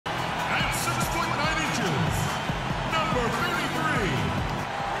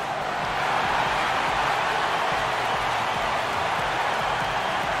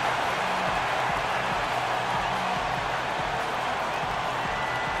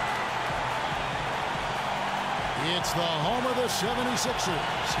It's the home of the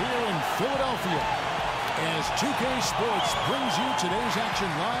 76ers here in Philadelphia as 2K Sports brings you today's action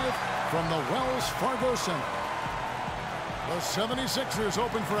live from the Wells Fargo Center. The 76ers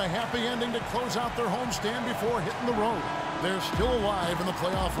hoping for a happy ending to close out their homestand before hitting the road. They're still alive in the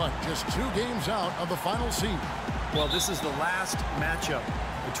playoff hunt, just 2 games out of the final seed. Well, this is the last matchup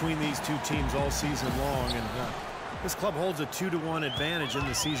between these two teams all season long, and this club holds a 2-1 advantage in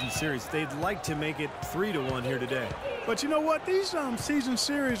the season series. They'd like to make it 3-1 here today. But you know what? These season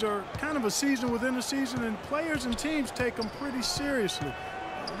series are kind of a season within a season, and players and teams take them pretty seriously.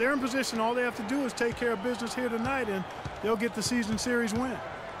 They're in position. All they have to do is take care of business here tonight, and they'll get the season series win.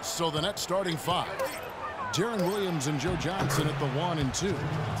 So the net starting 5. Darren Williams and Joe Johnson at the 1 and 2.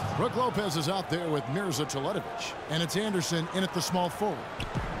 Brook Lopez is out there with Mirza Teletovic, and it's Anderson in at the small forward.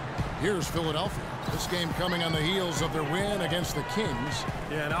 Here's Philadelphia. This game coming on the heels of their win against the Kings.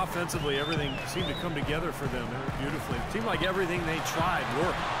 Yeah, and offensively, everything seemed to come together for them beautifully. It seemed like everything they tried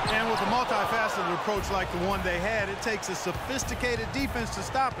worked. And with a multifaceted approach like the one they had, it takes a sophisticated defense to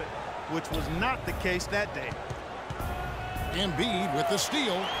stop it, which was not the case that day. Embiid with the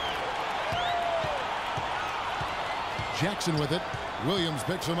steal. Jackson with it. Williams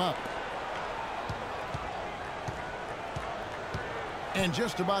picks him up. And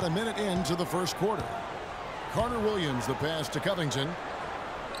just about a minute into the first quarter. Carter Williams the pass to Covington.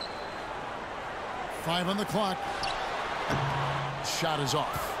 5 on the clock. Shot is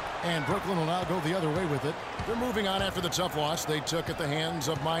off. And Brooklyn will now go the other way with it. They're moving on after the tough loss they took at the hands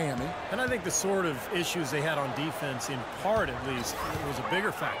of Miami. And I think the sort of issues they had on defense, in part at least, was a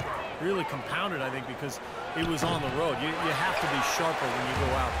bigger factor. Really compounded, I think, because it was on the road. You have to be sharper when you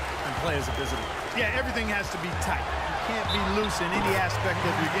go out and play as a visitor. Yeah, everything has to be tight. You can't be loose in any aspect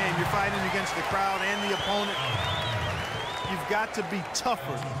of your game. You're fighting against the crowd and the opponent. You've got to be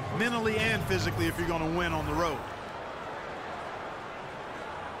tougher mentally and physically if you're going to win on the road.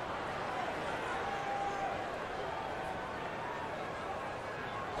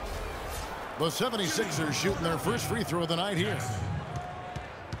 The 76ers shooting their first free throw of the night here.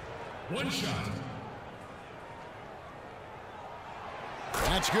 1 shot.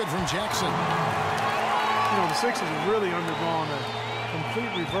 That's good from Jackson. You know, the Sixers have really undergone a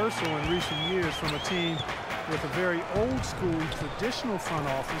complete reversal in recent years from a team with a very old-school, traditional front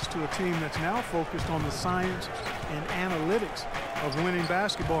office to a team that's now focused on the science and analytics of winning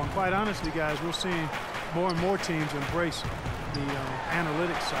basketball. And quite honestly, guys, we're seeing more and more teams embrace the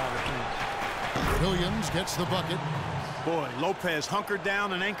analytics side of things. Williams gets the bucket. Boy, Lopez hunkered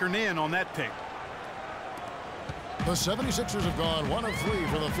down and anchored in on that pick. The 76ers have gone 1 of 3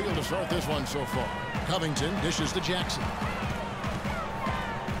 from the field to start this one so far. Covington dishes to Jackson.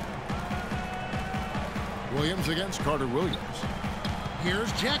 Williams against Carter Williams.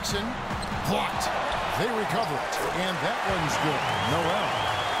 Here's Jackson. Blocked. They recover it. And that one's good. Noel.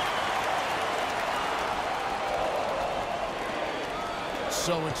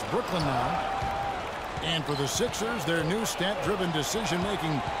 So it's Brooklyn now. And for the Sixers, their new stat-driven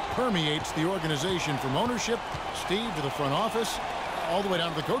decision-making permeates the organization from ownership, Steve, to the front office, all the way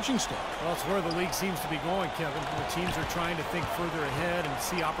down to the coaching staff. Well, it's where the league seems to be going, Kevin. The teams are trying to think further ahead and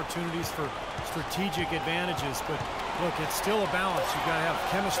see opportunities for strategic advantages. But, look, it's still a balance. You've got to have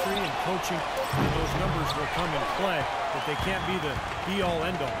chemistry and coaching, and those numbers will come in play, but they can't be the be-all,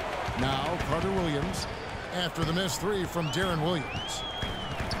 end-all. Now, Carter Williams, after the missed 3 from Darren Williams.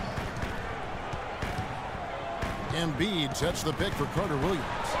 Embiid sets the pick for Carter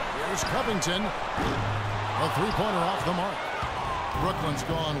Williams. Here's Covington. A 3-pointer off the mark. Brooklyn's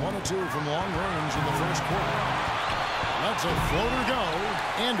gone 1 of 2 from long range in the first quarter. Lets a floater go.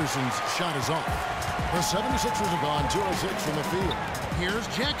 Anderson's shot is off. The 76ers have gone 2 of 6 from the field. Here's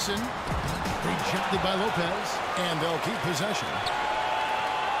Jackson. Rejected by Lopez. And they'll keep possession.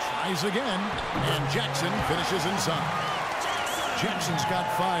 Tries again. And Jackson finishes inside. Jackson's got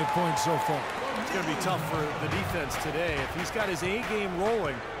 5 points so far. It's going to be tough for the defense today. If he's got his A-game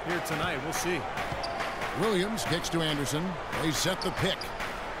rolling here tonight, we'll see. Williams kicks to Anderson. They set the pick.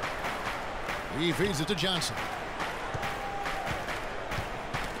 He feeds it to Johnson.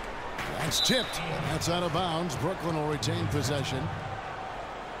 That's tipped. That's out of bounds. Brooklyn will retain possession.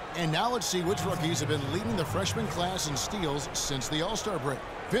 And now let's see which rookies have been leading the freshman class in steals since the All-Star break.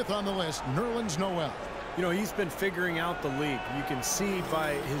 5th on the list, Nerlens Noel. You know, he's been figuring out the league. You can see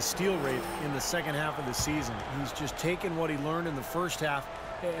by his steal rate in the second half of the season. He's just taken what he learned in the first half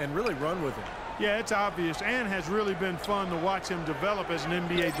and really run with it. Yeah, it's obvious, and has really been fun to watch him develop as an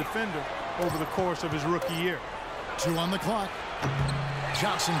NBA defender over the course of his rookie year. 2 on the clock.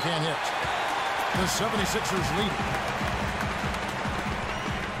 Johnson can't hit. The 76ers lead.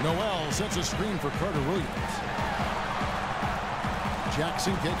 Noel sets a screen for Carter Williams.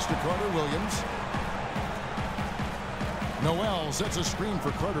 Jackson kicks to Carter Williams. Noel sets a screen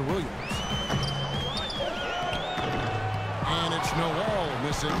for Carter Williams. And it's Noel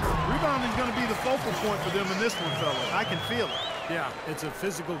missing. Rebounding is going to be the focal point for them in this one, fellas. I can feel it. Yeah, it's a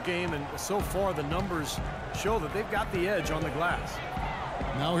physical game, and so far the numbers show that they've got the edge on the glass.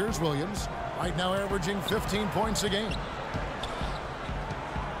 Now here's Williams, right now averaging 15 points a game.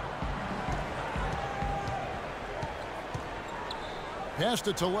 Pass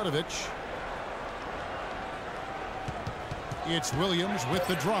to Toledovich. It's Williams with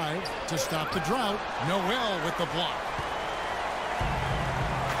the drive to stop the drought. Noel with the block.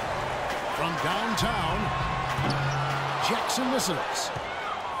 From downtown, Jackson misses.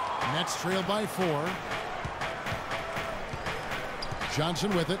 Nets trail by 4.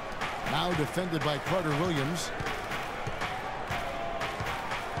 Johnson with it. Now defended by Carter Williams.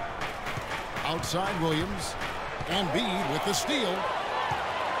 Outside Williams. And Bede with the steal.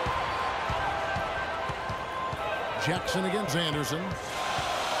 Jackson against Anderson.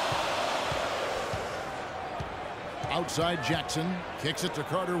 Outside Jackson. Kicks it to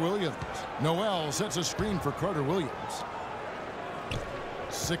Carter Williams. Noel sets a screen for Carter Williams.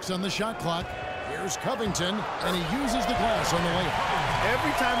 6 on the shot clock. Here's Covington, and he uses the glass on the way.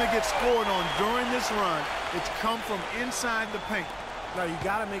 Every time they get scored on during this run, it's come from inside the paint. Now, you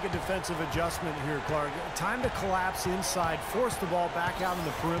got to make a defensive adjustment here, Clark. Time to collapse inside, force the ball back out in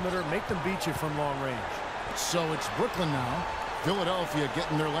the perimeter, make them beat you from long range. So it's Brooklyn now. Philadelphia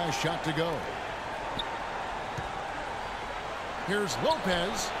getting their last shot to go. Here's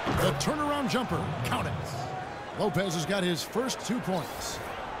Lopez, the turnaround jumper. Count it. Lopez has got his first 2 points.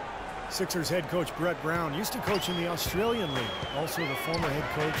 Sixers head coach Brett Brown used to coach in the Australian League, also the former head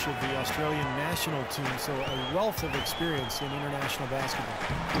coach of the Australian national team, so a wealth of experience in international basketball.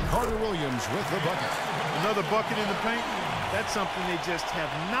 Carter Williams with the bucket. Another bucket in the paint. That's something they just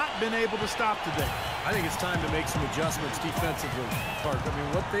have not been able to stop today. I think it's time to make some adjustments defensively, Clark. I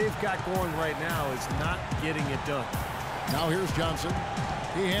mean, what they've got going right now is not getting it done. Now here's Johnson.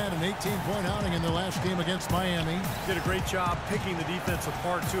 He had an 18-point outing in the last game against Miami. Did a great job picking the defense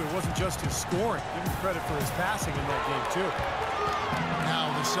apart, too. It wasn't just his scoring. Give him credit for his passing in that game, too.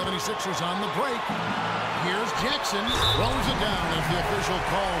 Now the 76ers on the break. Here's Jackson. Throws it down as the official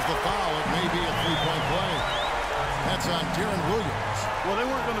calls the foul. It may be a 3-point play. That's on Deron Williams. Well, they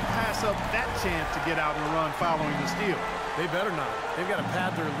weren't going to pass up that chance to get out and run following the steal. They better not. They've got to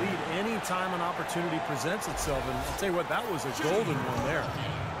pad their lead anytime an opportunity presents itself. And I'll tell you what, that was a golden one there.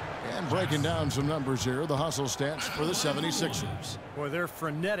 And breaking down some numbers here, the hustle stats for the 76ers. Boy, their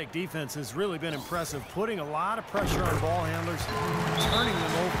frenetic defense has really been impressive, putting a lot of pressure on ball handlers, turning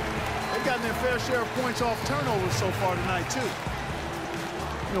them over. They've gotten their fair share of points off turnovers so far tonight, too.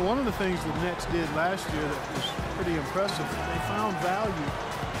 You know, one of the things the Nets did last year that was pretty impressive, they found value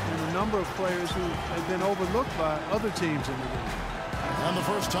in a number of players who had been overlooked by other teams in the league. And the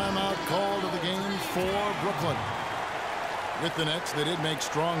first timeout called of the game for Brooklyn. With the Nets, they did make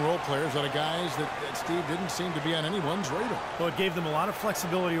strong role players out of guys that Steve didn't seem to be on anyone's radar. Well, it gave them a lot of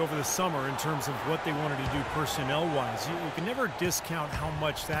flexibility over the summer in terms of what they wanted to do personnel-wise. You can never discount how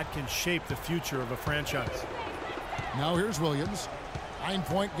much that can shape the future of a franchise. Now here's Williams.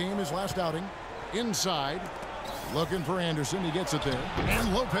 9-point game his last outing. Inside. Looking for Anderson. He gets it there.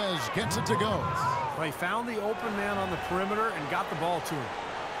 And Lopez gets it to go. Well, he found the open man on the perimeter and got the ball to him.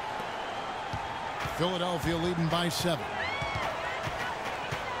 Philadelphia leading by 7.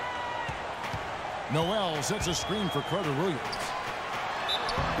 Noel sets a screen for Carter Williams.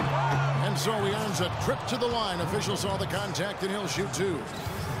 And so he earns a trip to the line. Official saw the contact and he'll shoot 2.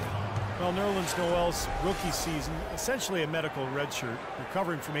 Well, Nerlens Noel's rookie season, essentially a medical redshirt,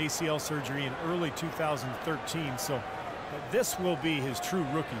 recovering from ACL surgery in early 2013, so this will be his true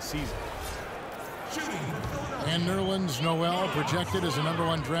rookie season. And Nerlens Noel projected as a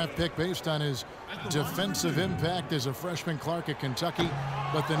 #1 draft pick based on his defensive impact as a freshman Clark at Kentucky,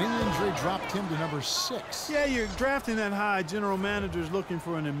 but the knee injury dropped him to number 6. Yeah, you're drafting that high. General managers looking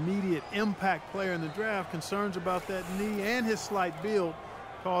for an immediate impact player in the draft. Concerns about that knee and his slight build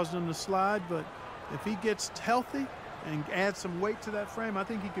caused him to slide, but if he gets healthy and adds some weight to that frame, I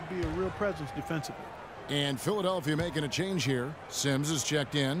think he could be a real presence defensively. And Philadelphia making a change here. Sims is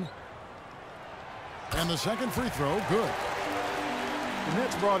checked in. And the second free throw, good. The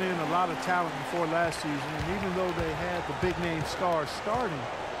Nets brought in a lot of talent before last season, and even though they had the big-name stars starting,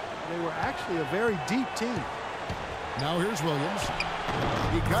 they were actually a very deep team. Now here's Williams.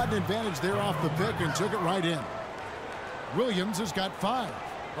 He got an advantage there off the pick and took it right in. Williams has got 5.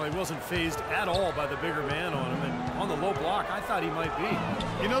 Well, he wasn't fazed at all by the bigger man on him, and on the low block. I thought he might be.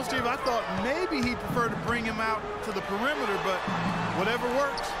 You know, Steve, I thought maybe he preferred to bring him out to the perimeter, but whatever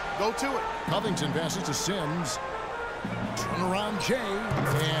works, go to it. Covington passes to Sims. Turn around Jay.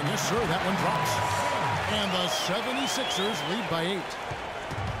 And yes, sir, that one drops. And the 76ers lead by 8.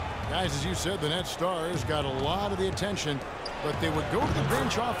 Guys, as you said, the net stars got a lot of the attention, but they would go to the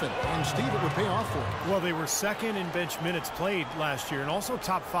bench often, and Steve, it would pay off for them. Well, they were second in bench minutes played last year and also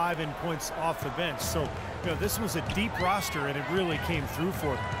top 5 in points off the bench. So, you know, this was a deep roster, and it really came through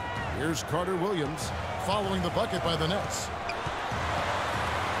for them. Here's Carter Williams following the bucket by the Nets.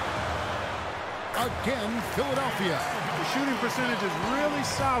 Again, Philadelphia. The shooting percentage is really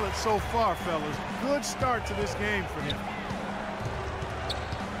solid so far, fellas. Good start to this game for him.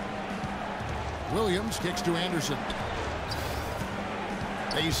 Williams kicks to Anderson.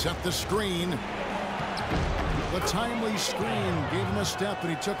 They set the screen. The timely screen gave him a step, and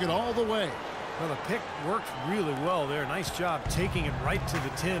he took it all the way. Well, the pick worked really well there. Nice job taking it right to the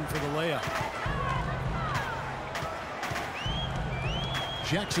 10 for the layup.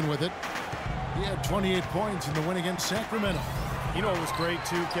 Jackson with it. He had 28 points in the win against Sacramento. You know what was great,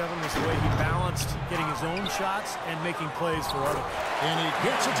 too, Kevin, was the way he balanced getting his own shots and making plays for others. And he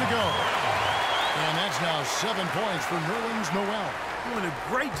gets it to go. And that's now 7 points for Nerlens Noel. Doing a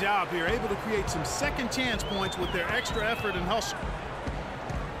great job here, able to create some second chance points with their extra effort and hustle.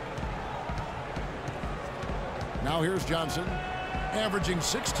 Now here's Johnson, averaging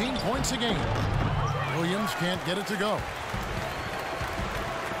 16 points a game. Williams can't get it to go.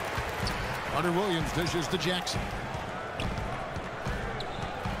 Carter Williams dishes to Jackson.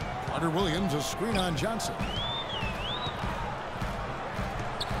 Carter Williams, a screen on Johnson.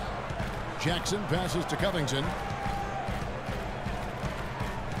 Jackson passes to Covington.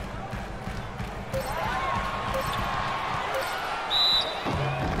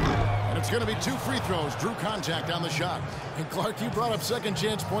 And it's going to be 2 free throws. Drew contact on the shot. And Clark, you brought up second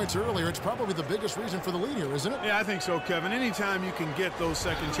chance points earlier. It's probably the biggest reason for the lead here, isn't it? Yeah, I think so, Kevin. Anytime you can get those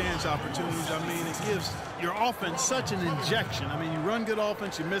second chance opportunities, I mean, it gives your offense such an injection. I mean, you run good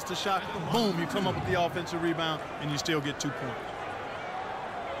offense, you miss the shot, boom, you come up with the offensive rebound, and you still get 2 points.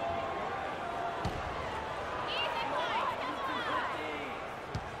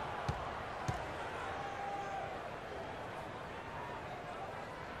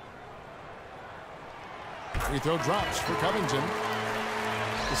 Free throw drops for Covington.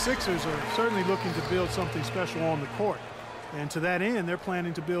 The Sixers are certainly looking to build something special on the court. And to that end, they're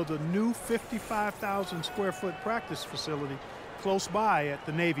planning to build a new 55,000 square foot practice facility close by at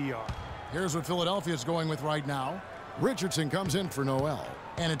the Navy Yard. Here's what Philadelphia's going with right now. Richardson comes in for Noel.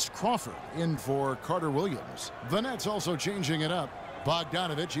 And it's Crawford in for Carter Williams. The Nets also changing it up.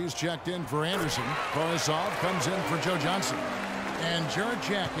 Bogdanovich, he's checked in for Anderson. Borisov comes in for Joe Johnson. And Jared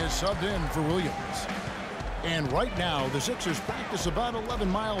Jack is subbed in for Williams. And right now, the Sixers practice about 11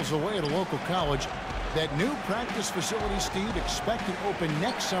 miles away at a local college. That new practice facility, Steve, expected to open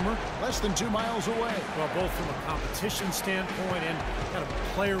next summer, less than 2 miles away. Well, both from a competition standpoint and kind of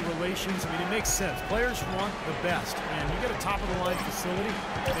player relations, I mean, it makes sense. Players want the best, and you get a top-of-the-line facility,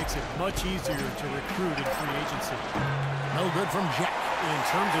 it makes it much easier to recruit in free agency. No good from Jack. In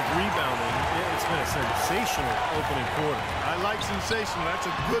terms of rebounding, it's been a sensational opening quarter. I like sensational. That's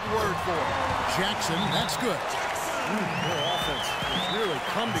a good word for it. Jackson, that's good. Their offense has really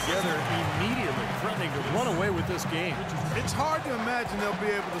come together immediately, threatening to run away with this game. It's hard to imagine they'll be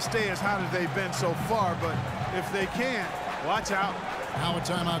able to stay as hot as they've been so far, but if they can, watch out. Now a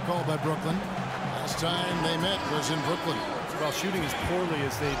timeout called by Brooklyn. Last time they met was in Brooklyn. Well, shooting as poorly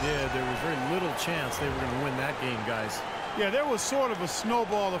as they did, there was very little chance they were going to win that game, guys. Yeah, there was sort of a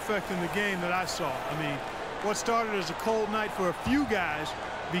snowball effect in the game that I saw. I mean, what started as a cold night for a few guys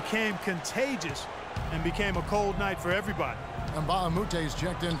became contagious and became a cold night for everybody. And Bahamute's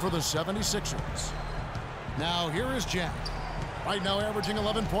checked in for the 76ers. Now here is Jack. Right now averaging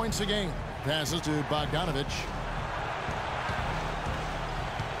 11 points a game. Passes to Bogdanovich.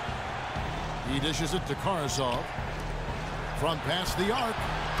 He dishes it to Karsov. Front past the arc.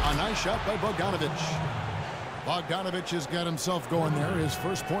 A nice shot by Bogdanovich. Bogdanovich has got himself going there. His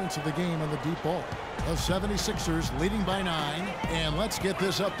first points of the game on the deep ball. The 76ers leading by 9. And let's get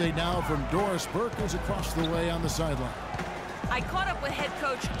this update now from Doris Burke, who's across the way on the sideline. I caught up with head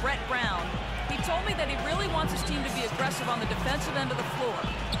coach Brett Brown. He told me that he really wants his team to be aggressive on the defensive end of the floor.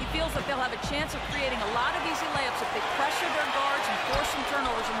 He feels that they'll have a chance of creating a lot of easy layups if they pressure their guards and force some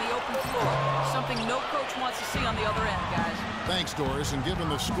turnovers in the open floor. Something no coach wants to see on the other end, guys. Thanks, Doris. And given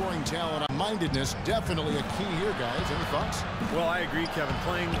the scoring talent, mindedness, definitely a key here, guys. Any thoughts? Well, I agree, Kevin.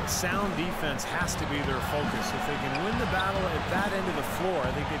 Playing sound defense has to be their focus. If they can win the battle at that end of the floor,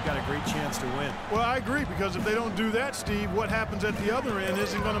 I think they've got a great chance to win. Well, I agree, because if they don't do that, Steve, what happens at the other end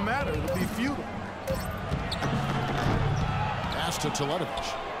isn't going to matter. It'll be futile. Pass to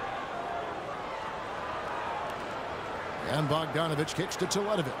Teletovic. And Bogdanovich kicks to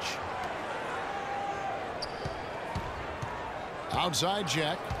Teletovic. Outside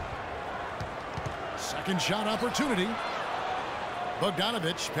Jack. Second shot opportunity.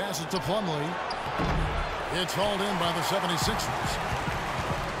 Bogdanovich passes to Plumlee. It's hauled in by the 76ers.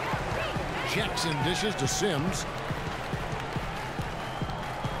 Jackson dishes to Sims.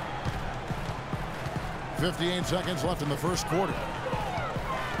 58 seconds left in the first quarter.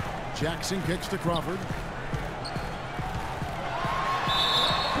 Jackson kicks to Crawford.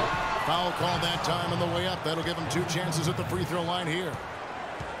 Foul called that time on the way up. That'll give him 2 chances at the free throw line here.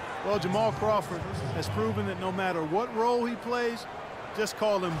 Well, Jamal Crawford has proven that no matter what role he plays, just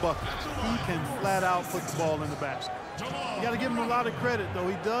call him buckets. He can flat out put the ball in the basket. You got to give him a lot of credit, though.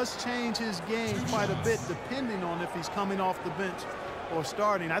 He does change his game quite a bit depending on if he's coming off the bench or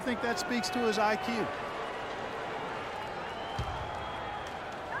starting. I think that speaks to his IQ.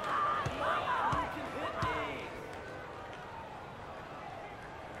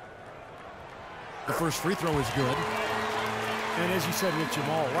 The first free throw is good. And as you said with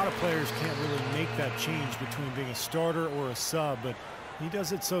Jamal, a lot of players can't really make that change between being a starter or a sub, but he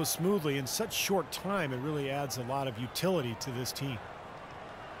does it so smoothly in such short time. It really adds a lot of utility to this team.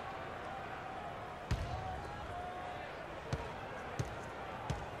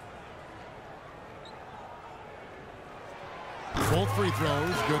 Both free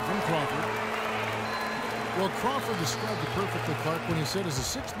throws good from Crawford. Well, Crawford described it perfectly, Clark, when he said as a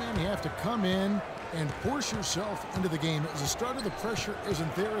sixth man you have to come in and force yourself into the game. As a starter, the pressure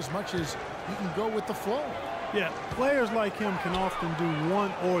isn't there as much as you can go with the flow. Yeah, players like him can often do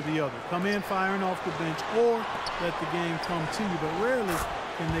one or the other. Come in firing off the bench or let the game come to you, but rarely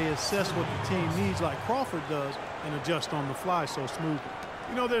can they assess what the team needs like Crawford does and adjust on the fly so smoothly.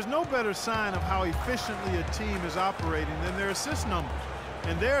 You know, there's no better sign of how efficiently a team is operating than their assist numbers,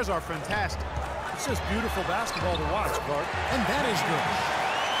 and theirs are fantastic. It's just beautiful basketball to watch, Clark. And that is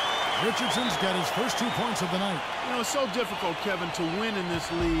good. Richardson's got his first 2 points of the night. You know, it's so difficult, Kevin, to win in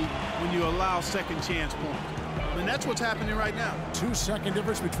this league when you allow second chance points. I mean, that's what's happening right now. 2 second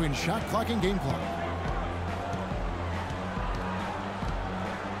difference between shot clock and game clock.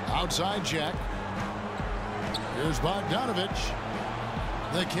 Outside Jack. Here's Bogdanovich.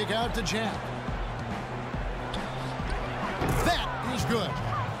 The kick out to Jack. That is good.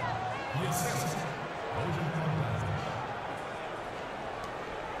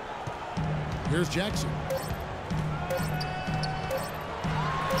 Here's Jackson.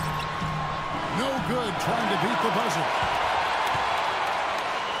 No good, trying to beat the buzzer.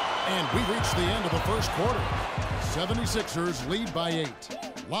 And we reached the end of the first quarter. 76ers lead by 8.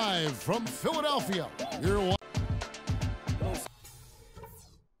 Live from Philadelphia. You're watching.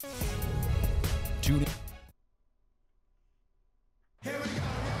 Tune in.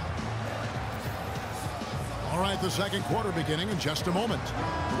 All right, the second quarter beginning in just a moment.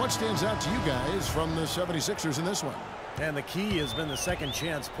 What stands out to you guys from the 76ers in this one? And the key has been the second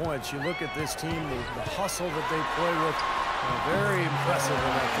chance points. You look at this team, the hustle that they play with, very impressive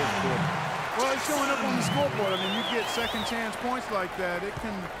in that fifth quarter. Well, it's showing up on the scoreboard. I mean, you get second chance points like that, it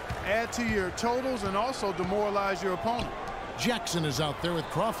can add to your totals and also demoralize your opponent. Jackson is out there with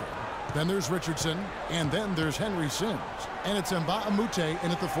Crawford. Then there's Richardson, and then there's Henry Sims. And it's Mbamute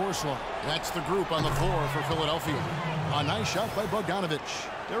in at the 4 slot. That's the group on the floor for Philadelphia. A nice shot by Bogdanovich.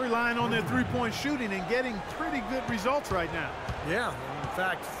 They're relying on their three-point shooting and getting pretty good results right now. Yeah, in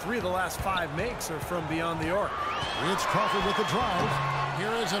fact, 3 of the last 5 makes are from beyond the arc. It's Crawford with the drive.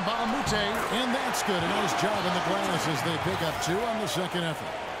 Here is Mbamute, and that's good. A nice job in the glass as they pick up 2 on the second effort.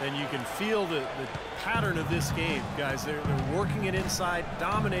 And you can feel the pattern of this game, guys. They're working it inside,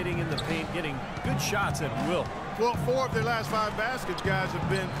 dominating in the paint, getting good shots at will. Well, 4 of their last 5 baskets, guys, have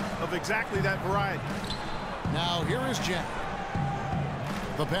been of exactly that variety. Now here is Jack.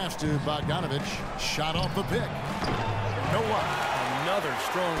 The pass to Bogdanovich. Shot off the pick. No one. Another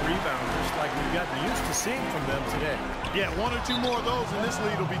strong rebound, just like we've gotten used to seeing from them today. Yeah, 1 or 2 more of those, and this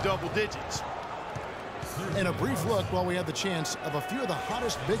lead will be double digits. And a brief look while we had the chance of a few of the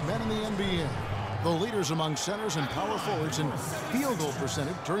hottest big men in the NBA. The leaders among centers and power forwards in field goal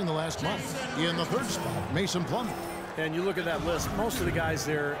percentage during the last month. In the 3rd spot, Mason Plumlee. And you look at that list, most of the guys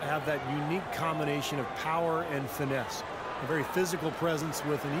there have that unique combination of power and finesse. A very physical presence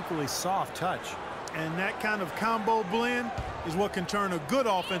with an equally soft touch. And that kind of combo blend is what can turn a good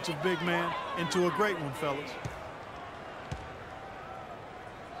offensive big man into a great one, fellas.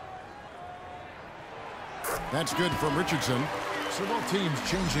 That's good from Richardson. So both teams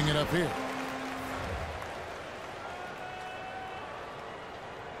changing it up here.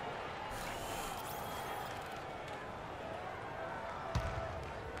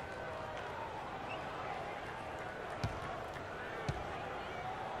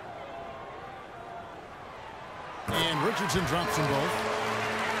 And Richardson drops them both.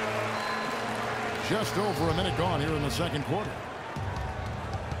 Just over a minute gone here in the second quarter.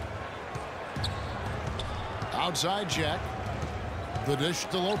 Outside Jack. The dish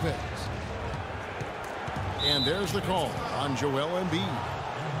to Lopez. And there's the call on Joel Embiid.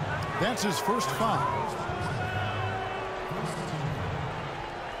 That's his first foul.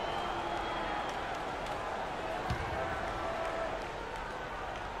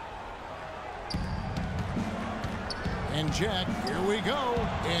 And Jack, here we go.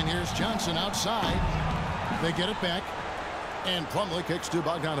 And here's Johnson outside. They get it back. And Plumlee kicks to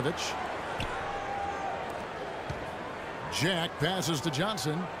Bogdanovich. Jack passes to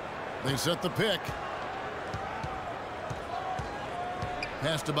Johnson. They set the pick.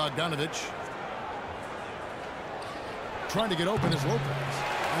 Pass to Bogdanovich. Trying to get open is Lopez.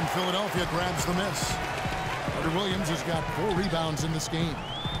 And Philadelphia grabs the miss. Carter Williams has got 4 rebounds in this game.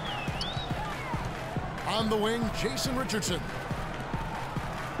 On the wing, Jason Richardson.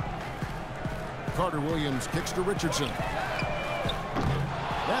 Carter Williams kicks to Richardson.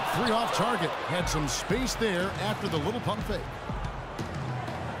 That 3 off target had some space there after the little pump fake.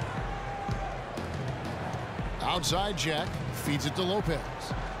 Outside Jack feeds it to Lopez.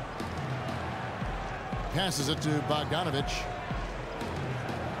 Passes it to Bogdanovich.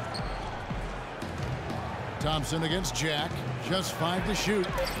 Thompson against Jack. Just 5 to shoot.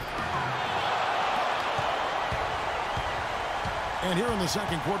 And here in the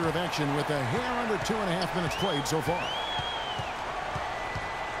second quarter of action with a hair under 2.5 minutes played so far.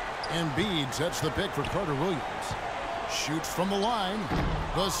 Embiid sets the pick for Carter Williams. Shoots from the line.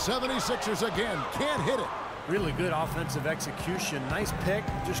 The 76ers again can't hit it. Really good offensive execution. Nice pick.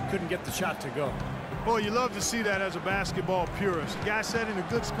 Just couldn't get the shot to go. Boy, you love to see that as a basketball purist. The guy setting a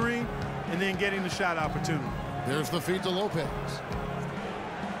good screen and then getting the shot opportunity. There's the feed to Lopez.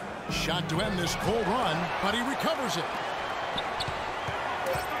 Shot to end this cold run, but he recovers it.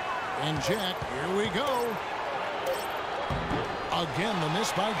 And Jack, here we go. Again, the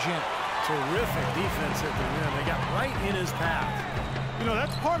miss by Jack. Terrific defense at the rim. They got right in his path. You know,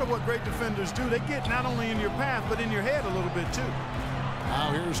 that's part of what great defenders do. They get not only in your path, but in your head a little bit, too.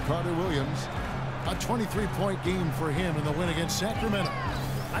 Now here's Carter Williams. A 23-point game for him in the win against Sacramento.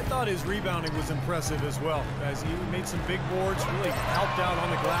 I thought his rebounding was impressive as well, as he made some big boards, really helped out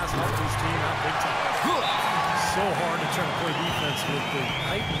on the glass, helped his team out big time. So hard to try to play defense with the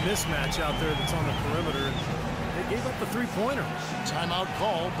heightened mismatch out there that's on the perimeter. They gave up the 3-pointer. Timeout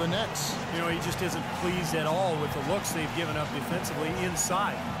called, the Nets. You know, he just isn't pleased at all with the looks they've given up defensively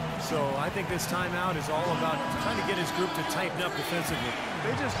inside. So I think this timeout is all about trying to get his group to tighten up defensively.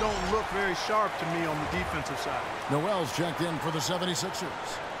 They just don't look very sharp to me on the defensive side. Noel's checked in for the 76ers.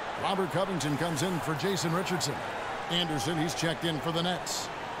 Robert Covington comes in for Jason Richardson. Anderson, he's checked in for the Nets.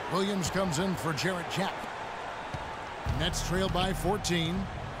 Williams comes in for Jarrett Jack. Nets trail by 14.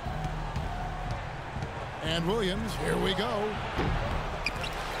 And Williams, here we go.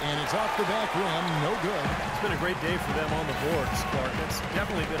 And it's off the back rim, no good. It's been a great day for them on the boards, Clark. It's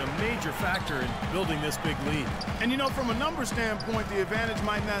definitely been a major factor in building this big lead. And, you know, from a number standpoint, the advantage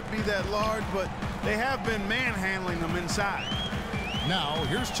might not be that large, but they have been manhandling them inside. Now,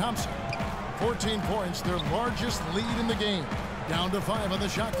 here's Thompson. 14 points, their largest lead in the game. Down to 5 on the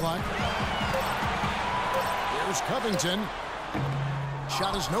shot clock. Here's Covington.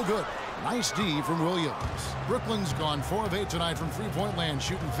 Shot is no good. Nice D from Williams. Brooklyn's gone 4 of 8 tonight from three-point land,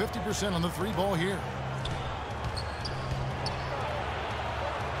 shooting 50% on the 3-ball here.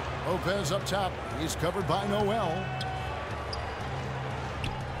 Lopez up top. He's covered by Noel.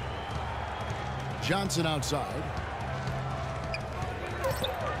 Johnson outside.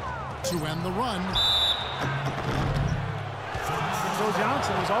 To end the run. So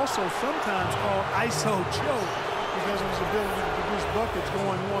Johnson is also sometimes called ISO Joe because of his ability to produce buckets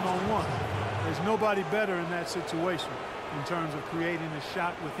going one-on-one. There's nobody better in that situation in terms of creating a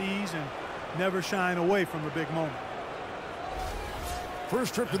shot with ease and never shying away from the big moment.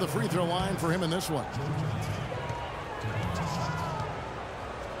 First trip to the free throw line for him in this one.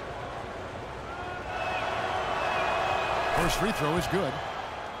 First free throw is good.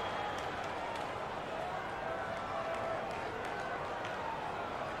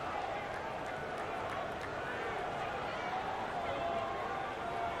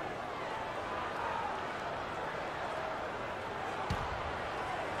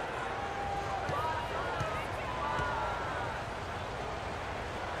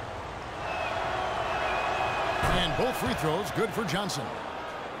 Both free throws good for Johnson.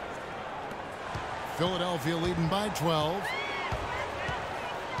 Philadelphia leading by 12.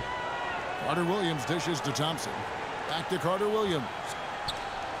 Carter Williams dishes to Thompson. Back to Carter Williams.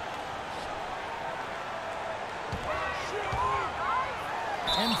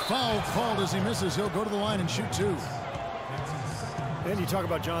 And foul called as he misses. He'll go to the line and shoot 2. And you talk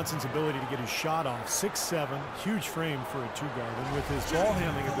about Johnson's ability to get his shot off. 6'7", huge frame for a 2-guard. And with his ball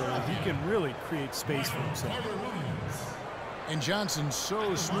handling ability, he can really create space for himself. And Johnson's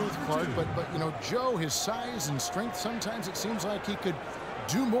so smooth, Clark, but you know, Joe, his size and strength, sometimes it seems like he could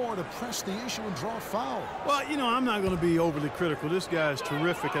do more to press the issue and draw a foul. Well, you know, I'm not going to be overly critical. This guy is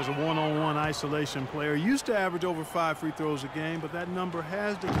terrific as a one-on-one isolation player. Used to average over 5 free throws a game, but that number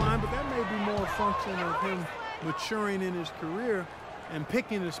has declined. But that may be more a function of him maturing in his career and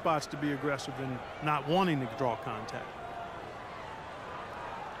picking his spots to be aggressive and not wanting to draw contact.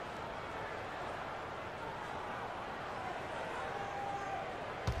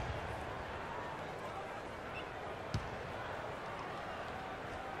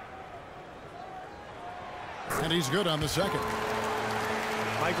 And he's good on the second.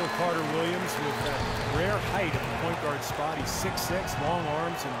 Michael Carter Williams with that rare height at the point guard spot. He's 6'6", long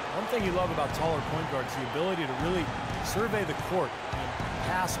arms, and one thing you love about taller point guards is the ability to really survey the court and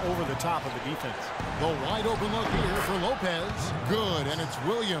pass over the top of the defense. The wide open look here for Lopez. Good, and it's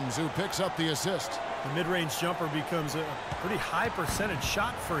Williams who picks up the assist. The mid-range jumper becomes a pretty high percentage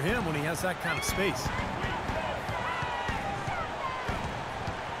shot for him when he has that kind of space.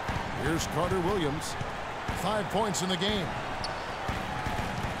 Here's Carter Williams. 5 points in the game.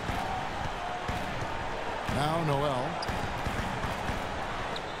 Now Noel.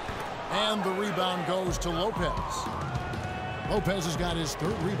 And the rebound goes to Lopez. Lopez has got his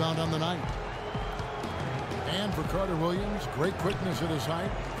 3rd rebound on the night. And for Carter Williams, great quickness at his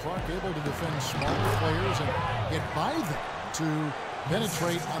height. Clark able to defend smaller players and get by them to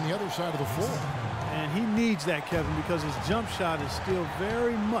penetrate on the other side of the floor. And he needs that, Kevin, because his jump shot is still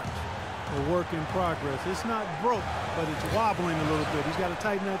very much a work in progress. It's not broke, but it's wobbling a little bit. He's got to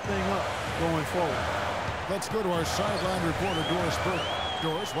tighten that thing up going forward. Let's go to our sideline reporter, Doris Burke.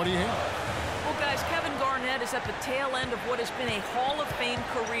 Doris, what do you have? Well, guys, Kevin Garnett is at the tail end of what has been a Hall of Fame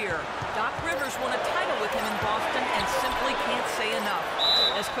career. Doc Rivers won a title with him in Boston and simply can't say enough.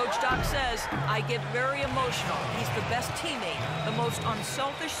 As Coach Doc says, I get very emotional. He's the best teammate, the most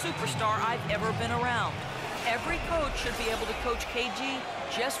unselfish superstar I've ever been around. Every coach should be able to coach KG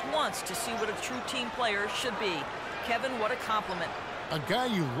just once to see what a true team player should be. Kevin, what a compliment. A guy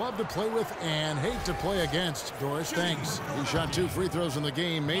you love to play with and hate to play against. Doris, thanks. He shot 2 free throws in the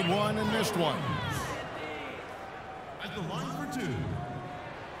game, made 1 and missed 1. At the line for 2.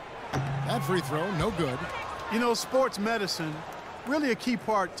 That free throw, no good. You know, sports medicine, really a key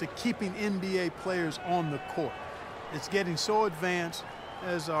part to keeping NBA players on the court. It's getting so advanced,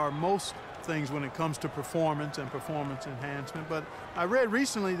 as are most things when it comes to performance and performance enhancement. But I read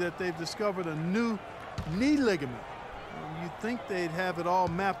recently that they've discovered a new knee ligament. You'd think they'd have it all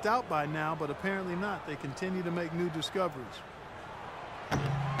mapped out by now, but apparently not. They continue to make new discoveries.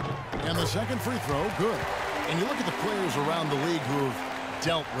 And the second free throw, good. And you look at the players around the league who have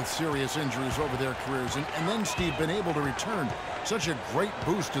dealt with serious injuries over their careers, and then, Steve, been able to return. Such a great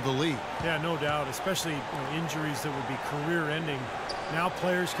boost to the league. Yeah, no doubt, especially injuries that would be career-ending. Now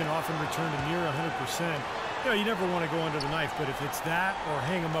players can often return to near 100%. You know, you never want to go under the knife, but if it's that or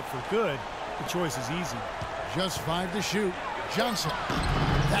hang them up for good, the choice is easy. Just 5 to shoot. Johnson.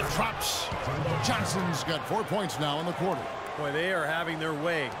 That drops. Johnson's got 4 points now in the quarter. Boy, they are having their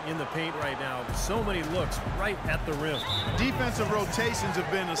way in the paint right now. So many looks right at the rim. Defensive rotations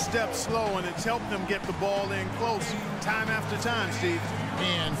have been a step slow, and it's helped them get the ball in close time after time, Steve.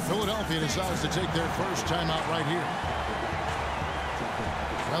 And Philadelphia decides to take their first timeout right here.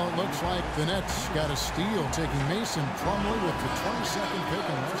 Well, it looks like the Nets got a steal, taking Mason Plumlee with the 22nd pick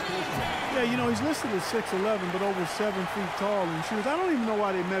in last year's draft. Yeah, you know, he's listed as 6'11", but over 7 feet tall in shoes. I don't even know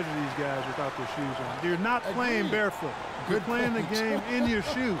why they measure these guys without their shoes on. They're not playing barefoot. You're playing the game in your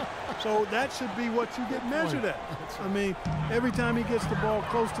shoe. So that should be what you get measured at. I mean, every time he gets the ball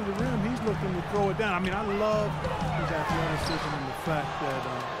close to the rim, he's looking to throw it down. I mean, I love his athleticism and the fact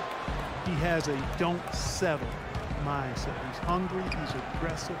that he has a don't settle mindset. He's hungry, he's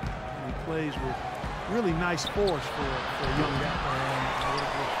aggressive, and he plays with really nice force for a young guy.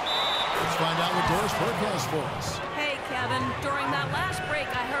 Let's find out what Doris Burke has for us. Hey, Kevin, during that last break,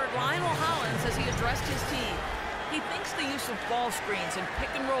 I heard Lionel Hollins as he addressed his team. He thinks the use of ball screens and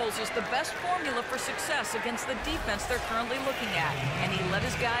pick and rolls is the best formula for success against the defense they're currently looking at, and he let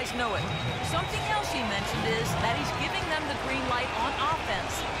his guys know it. Something else he mentioned is that he's giving them the green light on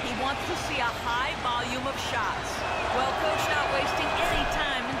offense. He wants to see a high volume of shots. Well, Coach not wasting any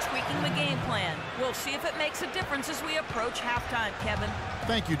time in tweaking the game plan. We'll see if it makes a difference as we approach halftime, Kevin.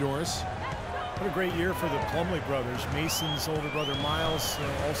 Thank you, Doris. What a great year for the Plumlee brothers. Mason's older brother Miles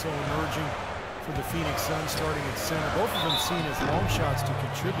also emerging for the Phoenix Suns, starting at center. Both of them seen as long shots to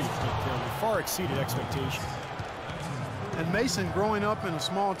contribute, but they far exceeded expectations. And Mason, growing up in a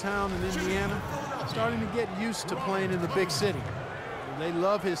small town in Indiana, starting to get used to playing in the big city. They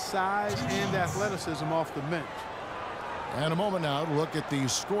love his size and athleticism off the bench. And a moment now to look at the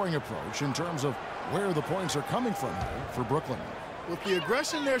scoring approach in terms of where the points are coming from here for Brooklyn. With the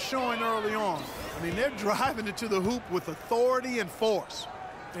aggression they're showing early on, I mean, they're driving it to the hoop with authority and force.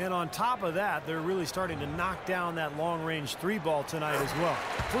 And on top of that, they're really starting to knock down that long-range three ball tonight as well.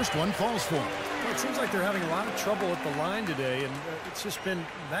 First one falls for them. Well, it seems like they're having a lot of trouble at the line today, and it's just been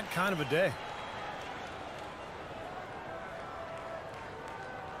that kind of a day.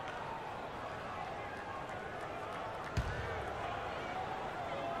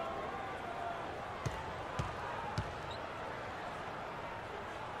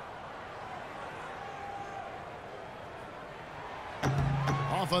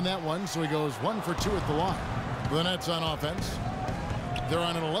 Off on that one, so he goes 1 for 2 at the line. The Nets on offense. They're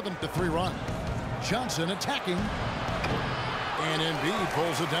on an 11-3 run. Johnson attacking. And Embiid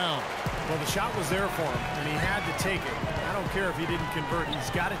pulls it down. Well, the shot was there for him, and he had to take it. I don't care if he didn't convert. He's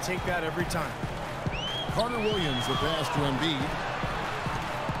got to take that every time. Carter Williams, the pass to Embiid.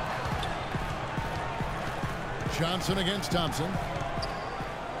 Johnson against Thompson.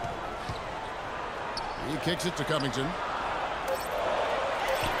 He kicks it to Covington.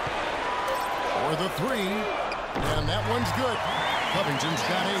 For the three, and that one's good. Covington's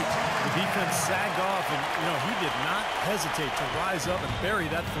got 8. The defense sagged off, and, he did not hesitate to rise up and bury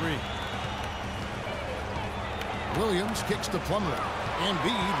that three. Williams kicks to Plumlee.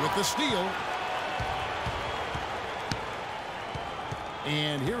 Embiid with the steal.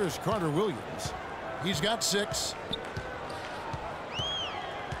 And here is Carter Williams. He's got 6.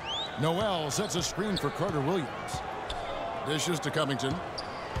 Noel sets a screen for Carter Williams. Dishes to Covington.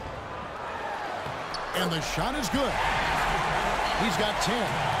 And the shot is good. He's got 10.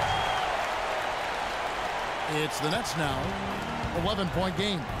 It's the Nets now. 11-point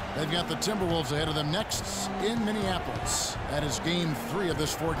game. They've got the Timberwolves ahead of them next in Minneapolis. That is game 3 of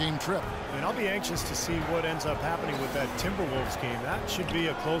this 4-game trip. And I'll be anxious to see what ends up happening with that Timberwolves game. That should be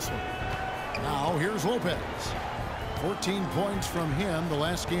a close one. Now here's Lopez. 14 points from him the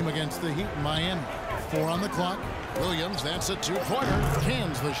last game against the Heat in Miami. 4 on the clock. Williams, that's a 2-pointer.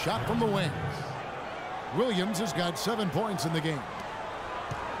 Cans the shot from the wing. Williams has got 7 points in the game.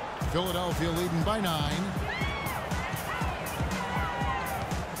 Philadelphia leading by 9.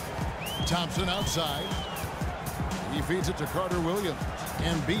 Thompson outside. He feeds it to Carter Williams.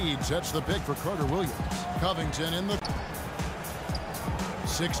 Embiid sets the pick for Carter Williams. Covington in the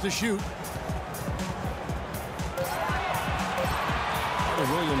 6 to shoot.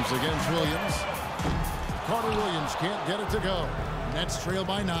 Carter Williams against Williams. Carter Williams can't get it to go. Nets trail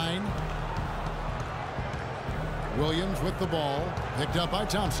by 9. Williams with the ball, picked up by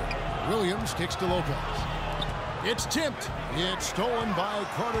Thompson. Williams kicks to Lopez. It's tipped. It's stolen by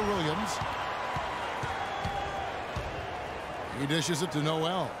Carter Williams. He dishes it to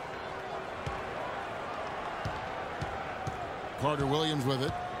Noel. Carter Williams with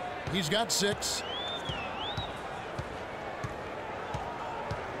it. He's got 6.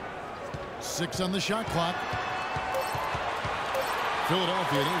 6 on the shot clock.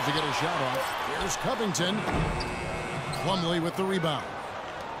 Philadelphia needs to get a shot off. Here's Covington. Plumlee with the rebound.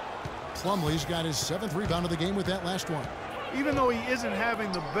 Plumlee's got his 7th rebound of the game with that last one. Even though he isn't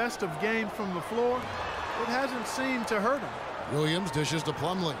having the best of games from the floor, it hasn't seemed to hurt him. Williams dishes to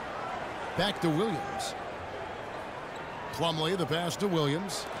Plumlee. Back to Williams. Plumlee, the pass to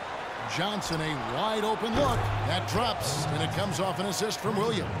Williams. Johnson, a wide open look. That drops, and it comes off an assist from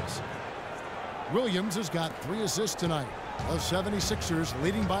Williams. Williams has got 3 assists tonight. The 76ers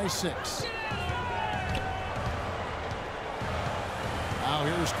leading by 6. Now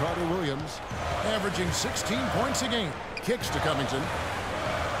here's Carter Williams, averaging 16 points a game. Kicks to Covington.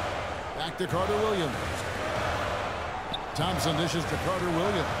 Back to Carter Williams. Thompson dishes to Carter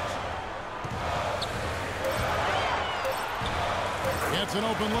Williams. Gets an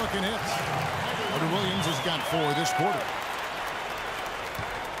open look and hits. Carter Williams has got 4 this quarter.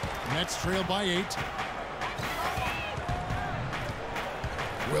 Nets trail by 8.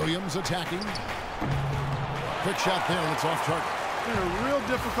 Williams attacking. Quick shot there, and it's off target. It's been a real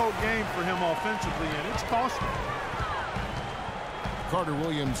difficult game for him offensively, and it's costly. Carter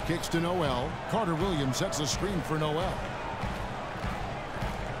Williams kicks to Noel. Carter Williams sets a screen for Noel.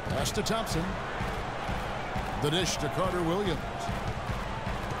 Pass to Thompson. The dish to Carter Williams.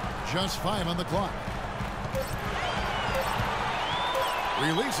 Just 5 on the clock.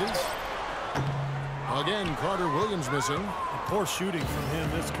 Releases. Again, Carter Williams missing. Poor shooting from him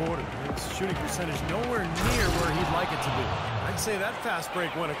this quarter. His shooting percentage nowhere near where he'd like it to be. I'd say that fast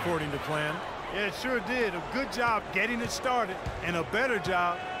break went according to plan. Yeah, it sure did. A good job getting it started and a better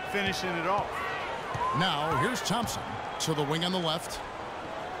job finishing it off. Now, here's Thompson to the wing on the left.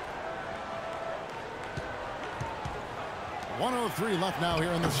 1:03 left now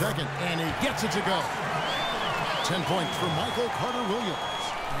here in the second, and he gets it to go. 10 points for Michael Carter Williams.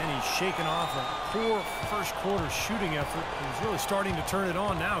 And he's shaking off a poor first quarter shooting effort. He's really starting to turn it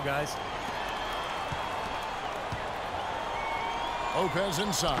on now, guys. Lopez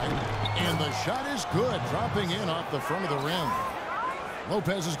inside, and the shot is good, dropping in off the front of the rim.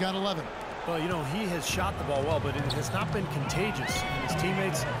 Lopez has got 11. Well, you know, he has shot the ball well, but it has not been contagious. And his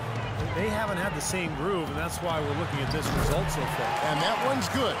teammates, they haven't had the same groove, and that's why we're looking at this result so far. And that one's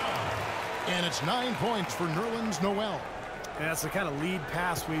good. And it's 9 points for Nerlens Noel. And that's the kind of lead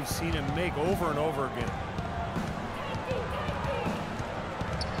pass we've seen him make over and over again.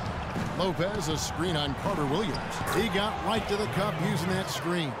 Lopez, a screen on Carter Williams. He got right to the cup using that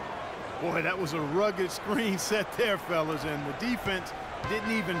screen. Boy, that was a rugged screen set there, fellas, and the defense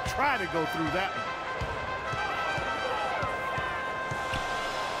didn't even try to go through that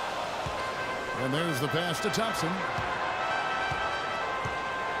one. And there's the pass to Thompson.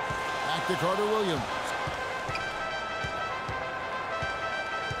 Back to Carter Williams.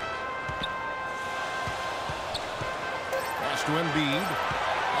 Pass to Embiid.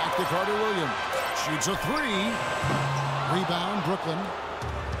 Back to Carter Williams. Shoots a 3. Rebound, Brooklyn.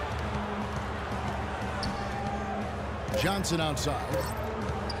 Johnson outside.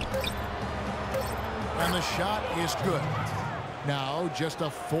 And the shot is good. Now just a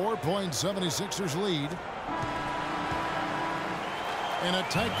 4-point 76ers lead. And a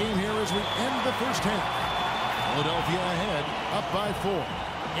tight game here as we end the first half. Philadelphia ahead, up by 4.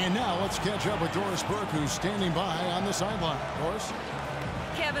 And now let's catch up with Doris Burke, who's standing by on the sideline. Doris?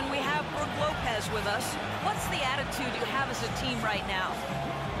 Kevin, we have Brooke Lopez with us. What's the attitude you have as a team right now?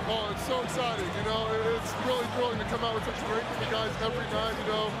 Oh, it's so exciting, you know. It's really thrilling to come out with such a great group of guys every night,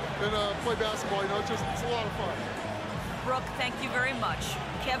 you know, and play basketball. You know, it's a lot of fun. Brooke, thank you very much.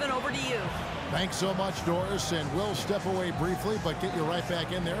 Kevin, over to you. Thanks so much, Doris, and we'll step away briefly, but get you right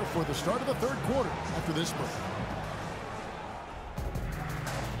back in there for the start of the third quarter after this break.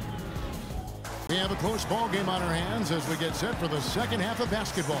 We have a close ball game on our hands as we get set for the second half of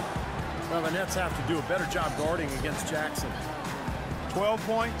basketball. Well, the Nets have to do a better job guarding against Jackson. 12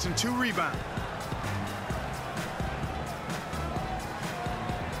 points and 2 rebounds.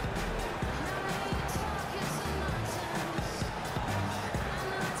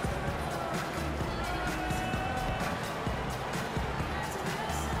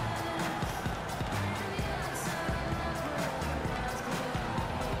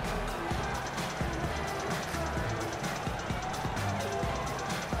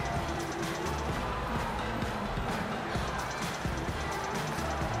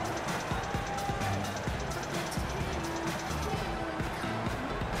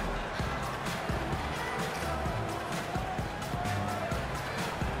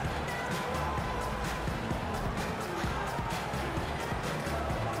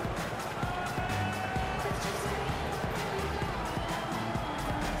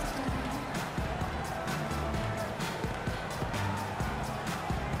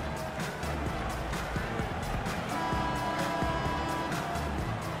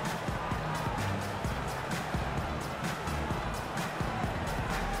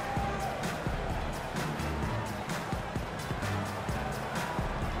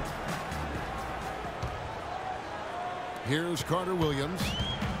 Here's Carter Williams.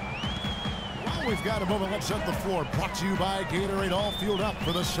 While we've got a moment, let's set the floor. Brought to you by Gatorade, all fueled up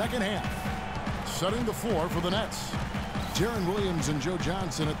for the second half. Setting the floor for the Nets. Jaron Williams and Joe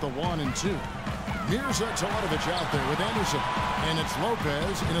Johnson at the 1 and 2. Here's Teletovic out there with Anderson. And it's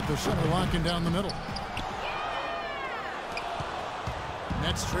Lopez in at the center, locking down the middle.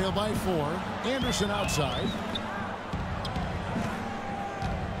 Nets trail by 4. Anderson outside.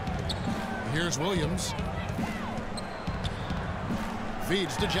 Here's Williams.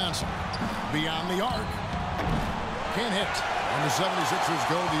 Feeds to Johnson. Beyond the arc. Can't hit. And the 76ers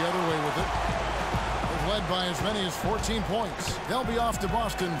go the other way with it. They've led by as many as 14 points. They'll be off to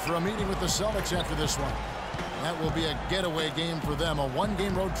Boston for a meeting with the Celtics after this one. That will be a getaway game for them, a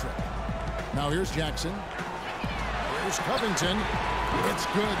one-game road trip. Now here's Jackson. Here's Covington. It's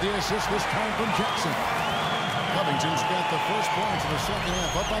good. The assist this time from Jackson. Covington's got the first points of the second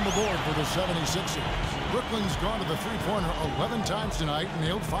half up on the board for the 76ers. Brooklyn's gone to the three-pointer 11 times tonight and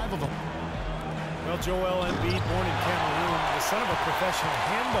nailed 5 of them. Well, Joel Embiid, born in Cameroon, the son of a professional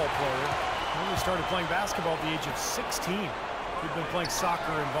handball player, only started playing basketball at the age of 16. He'd been playing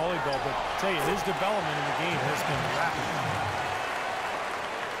soccer and volleyball, but I tell you, his development in the game has been rapid.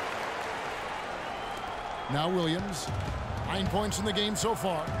 Now Williams, 9 points in the game so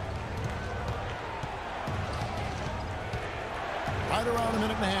far. Right around a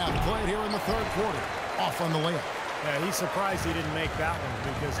minute and a half played here in the third quarter. Off on the layup. Yeah, he's surprised he didn't make that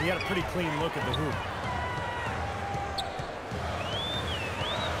one because he had a pretty clean look at the hoop.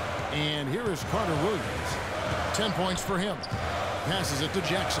 And here is Carter Williams. 10 points for him. Passes it to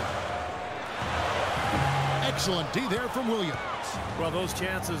Jackson. Excellent D there from Williams. Well, those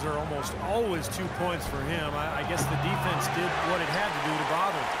chances are almost always 2 points for him. I guess the defense did what it had to do to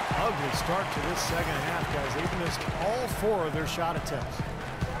bother. Ugly start to this second half, guys. They've missed all 4 of their shot attempts.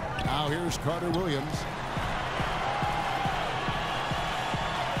 Now here's Carter Williams.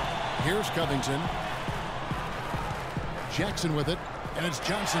 Here's Covington. Jackson with it. And it's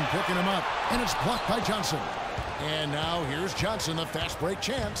Johnson picking him up. And it's blocked by Johnson. And now here's Johnson, the fast break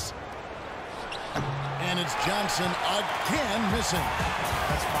chance. And it's Johnson again missing.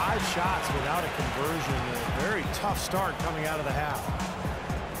 That's 5 shots without a conversion. A very tough start coming out of the half.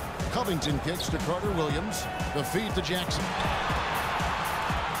 Covington kicks to Carter Williams. The feed to Jackson.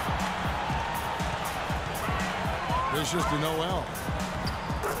 This is to Noel.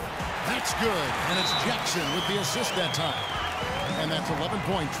 That's good. And it's Jackson with the assist that time. And that's 11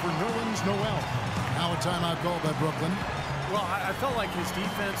 points for Nerlens Noel. Now a timeout called by Brooklyn. Well, I felt like his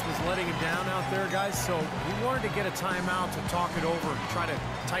defense was letting him down out there, guys, so he wanted to get a timeout to talk it over and try to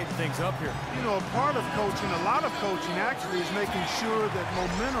tighten things up here. You know, a part of coaching, a lot of coaching actually is making sure that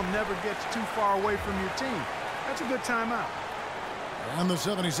momentum never gets too far away from your team. That's a good timeout. And the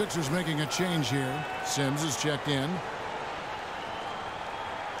 76ers making a change here. Sims is checked in.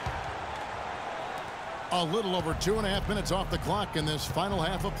 A little over 2.5 minutes off the clock in this final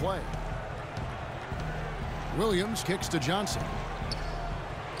half of play. Williams kicks to Johnson.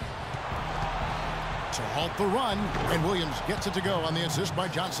 To halt the run, and Williams gets it to go on the assist by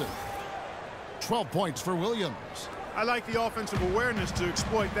Johnson. 12 points for Williams. I like the offensive awareness to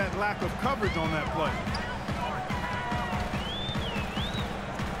exploit that lack of coverage on that play.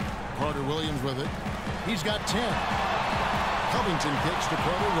 Carter Williams with it. He's got 10. Covington kicks to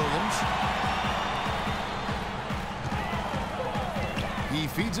Carter Williams. He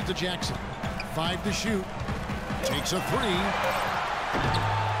feeds it to Jackson. 5 to shoot. Takes a 3.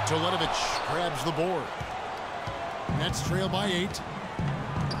 Teletovic grabs the board. Nets trail by 8.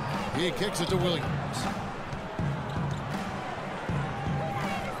 He kicks it to Williams.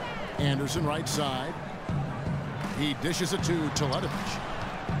 Anderson right side. He dishes it to Teletovic.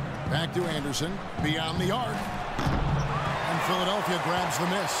 Back to Anderson. Beyond the arc. And Philadelphia grabs the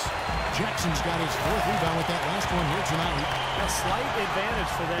miss. Jackson's got his 4th rebound with that last one here tonight. A slight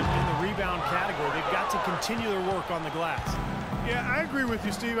advantage for them in the rebound category. They've got to continue their work on the glass. Yeah, I agree with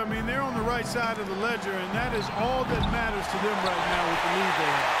you, Steve. I mean, they're on the right side of the ledger, and that is all that matters to them right now with the lead they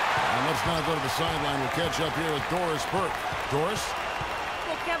have. And let's now go to the sideline. We'll catch up here with Doris Burke. Doris?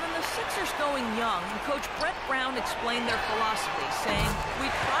 Well, Kevin, the Sixers going young, and Coach Brett Brown explained their philosophy, saying, we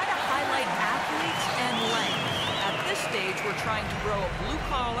try to highlight athletes and length. At this stage, we're trying to grow a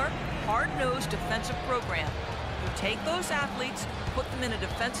blue-collar, hard-nosed defensive program. You take those athletes, put them in a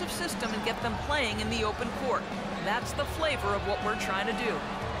defensive system, and get them playing in the open court. That's the flavor of what we're trying to do.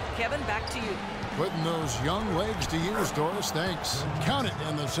 Kevin, back to you. Putting those young legs to use, Doris. Thanks. Count it.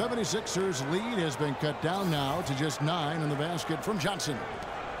 And the 76ers lead has been cut down now to just 9 in the basket from Johnson.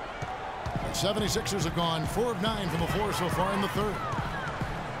 The 76ers have gone 4 of 9 from the floor so far in the third.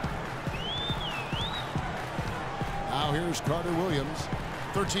 Now here's Carter Williams.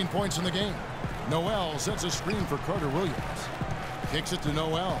 13 points in the game. Noel sets a screen for Carter Williams. Kicks it to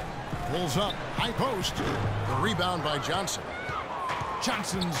Noel. Pulls up. High post. The rebound by Johnson.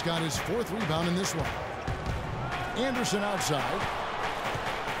 Johnson's got his 4th rebound in this one. Anderson outside.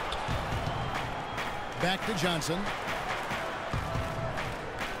 Back to Johnson.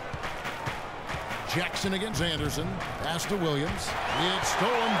 Jackson against Anderson. Pass to Williams. It's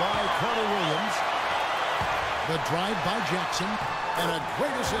stolen by Carter Williams. The drive by Jackson. And a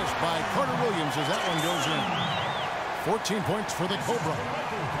great assist by Carter Williams as that one goes in. 14 points for the Cobra.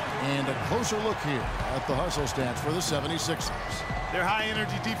 And a closer look here at the hustle stats for the 76ers. Their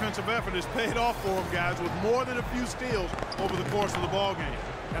high-energy defensive effort has paid off for them, guys, with more than a few steals over the course of the ball game.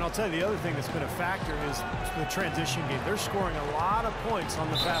 And I'll tell you, the other thing that's been a factor is the transition game. They're scoring a lot of points on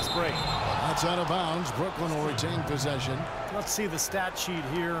the fast break. That's out of bounds. Brooklyn will retain possession. Let's see the stat sheet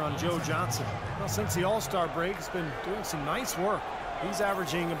here on Joe Johnson. Well, since the All-Star break, he's been doing some nice work. He's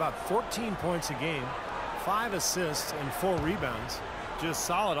averaging about 14 points a game, 5 assists, and 4 rebounds. Just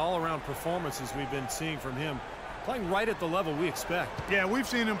solid all-around performances we've been seeing from him. Playing right at the level we expect. Yeah, we've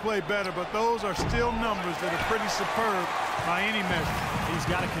seen him play better, but those are still numbers that are pretty superb by any measure. He's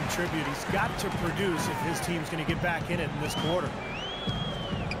got to contribute. He's got to produce if his team's going to get back in it in this quarter.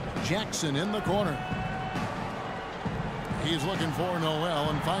 Jackson in the corner. He's looking for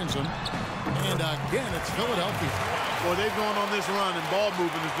Noel and finds him. And again, it's Philadelphia. Boy, they've gone on this run, and ball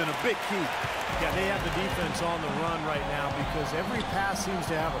movement has been a big key. Yeah, they have the defense on the run right now because every pass seems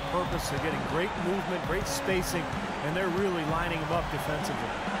to have a purpose. They're getting great movement, great spacing, and they're really lining them up defensively.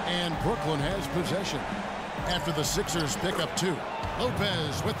 And Brooklyn has possession after the Sixers pick up 2.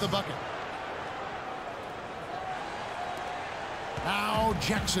 Lopez with the bucket. Now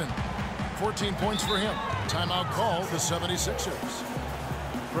Jackson. 14 points for him. Timeout call the 76ers.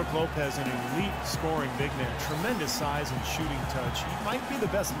 Brook Lopez, an elite scoring big man, tremendous size and shooting touch. He might be the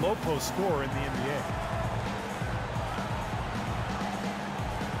best low post scorer in the NBA.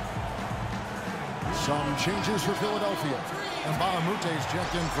 Some changes for Philadelphia. And Bahamute's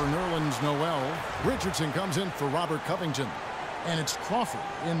checked in for Nerlens Noel. Richardson comes in for Robert Covington. And it's Crawford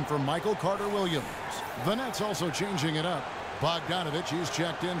in for Michael Carter-Williams. The Nets also changing it up. Bogdanovich is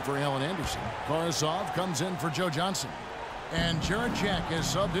checked in for Allen Anderson. Karasov comes in for Joe Johnson. And Jarrett Jack is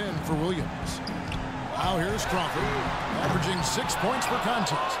subbed in for Williams. Now here's Crawford, averaging 6 points per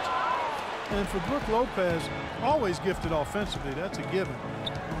contest. And for Brook Lopez, always gifted offensively. That's a given.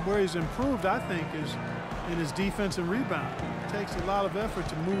 And where he's improved, I think, is in his defense and rebound. It takes a lot of effort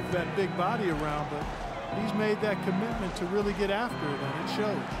to move that big body around, but he's made that commitment to really get after it, and it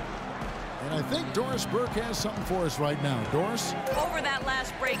shows. And I think Doris Burke has something for us right now. Doris? Over that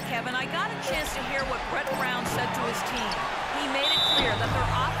last break, Kevin, I got a chance to hear what Brett Brown said to his team. He made it clear that their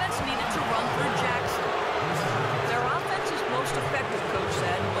offense needed to run through Jackson. Their offense is most effective, Coach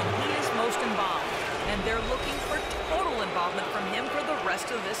said, when he is most involved. And they're looking for total involvement from him for the rest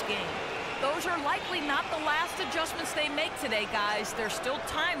of this game. Those are likely not the last adjustments they make today, guys. There's still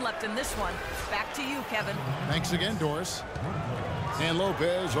time left in this one. Back to you, Kevin. Thanks again, Doris. And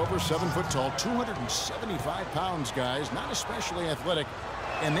Lopez, over 7 foot tall, 275 pounds, guys, not especially athletic.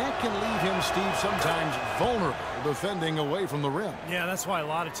 And that can leave him, Steve, sometimes vulnerable defending away from the rim. Yeah, that's why a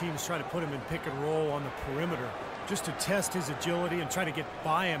lot of teams try to put him in pick and roll on the perimeter, just to test his agility and try to get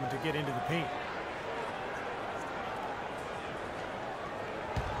by him to get into the paint.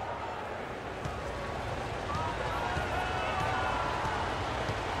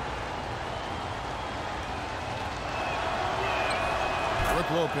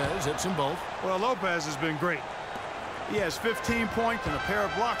 Lopez hits them both. Well, Lopez has been great. He has 15 points and a pair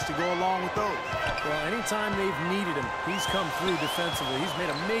of blocks to go along with those. Well, anytime they've needed him, he's come through defensively. He's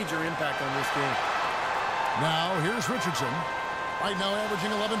made a major impact on this game. Now, here's Richardson. Right now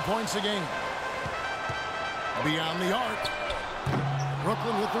averaging 11 points a game. Beyond the arc.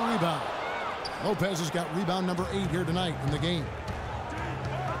 Brooklyn with the rebound. Lopez has got rebound number 8 here tonight in the game.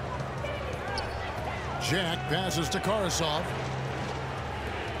 Jack passes to Karasov.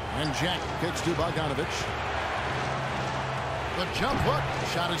 And Jack kicks to Bogdanovich. The jump hook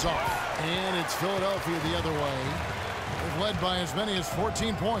shot is off. And it's Philadelphia the other way. They've led by as many as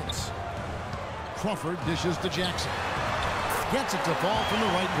 14 points. Crawford dishes to Jackson. Gets it to fall from the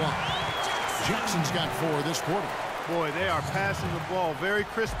right block. Jackson's got 4 this quarter. Boy, they are passing the ball very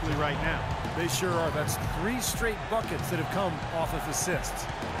crisply right now. They sure are. That's 3 straight buckets that have come off of assists.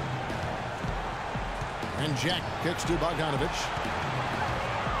 And Jack kicks to Bogdanovich.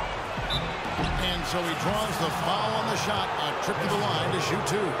 And so he draws the foul on the shot. A trip to the line to shoot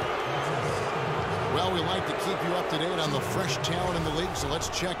 2. Well, we like to keep you up to date on the fresh talent in the league, so let's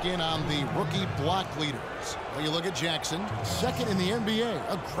check in on the rookie block leaders. Well, you look at Jackson, 2nd in the NBA,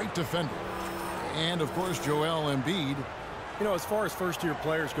 a great defender. And, of course, Joel Embiid. You know, as far as first-year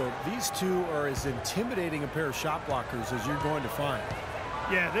players go, these two are as intimidating a pair of shot blockers as you're going to find.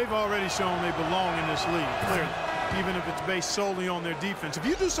 Yeah, they've already shown they belong in this league, clearly, even if it's based solely on their defense. If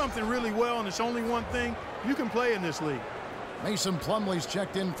you do something really well and it's only one thing, you can play in this league. Mason Plumlee's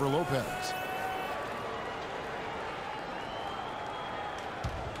checked in for Lopez.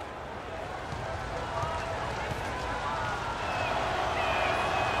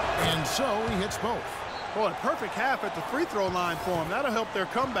 And so he hits both. Boy, a perfect half at the free throw line for them. That'll help their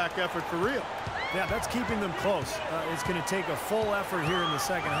comeback effort for real. Yeah, that's keeping them close. It's going to take a full effort here in the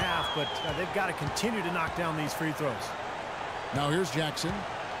second half, but they've got to continue to knock down these free throws. Now here's Jackson.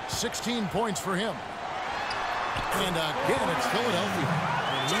 16 points for him. And again, it's Philadelphia.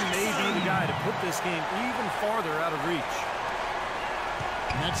 And he may be the guy to put this game even farther out of reach.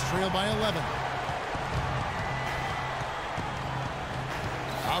 Nets trail by 11.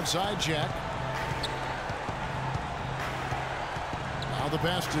 Outside Jack. Now the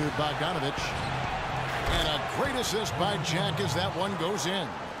pass to Bogdanovich. And a great assist by Jack as that one goes in.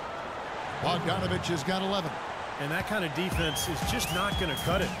 Bogdanovich has got 11. And that kind of defense is just not going to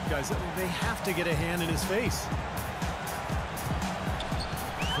cut it, guys. They have to get a hand in his face.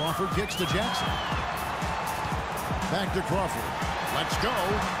 Crawford kicks to Jackson. Back to Crawford. Let's go.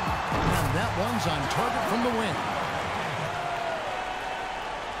 And that one's on target from the wing.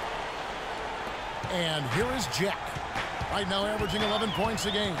 And here is Jack. Right now averaging 11 points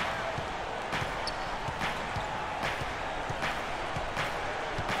a game.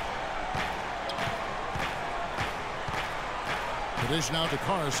 The dish now to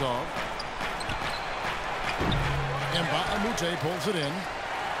Karsov. And Ba'amute pulls it in.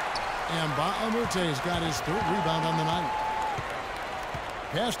 And Ba'amute's got his third rebound on the night.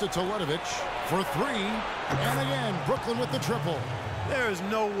 Pass to Teletovic for three. And again, Brooklyn with the triple. There is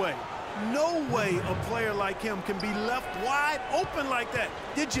no way a player like him can be left wide open like that.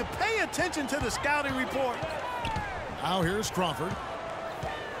 Did you pay attention to the scouting report? Now here's Crawford.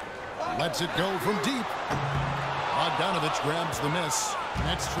 Lets it go from deep. Bogdanovich grabs the miss.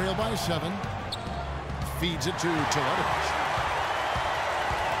 Nets trail by 7. Feeds it to Teletovic.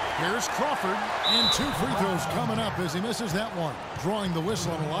 Here's Crawford. And 2 free throws coming up as he misses that one. Drawing the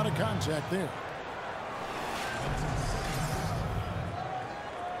whistle and a lot of contact there.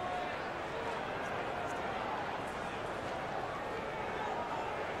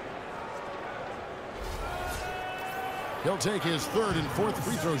 He'll take his third and fourth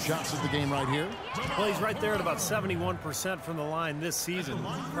free throw shots of the game right here. Well, he's right there at about 71% from the line this season.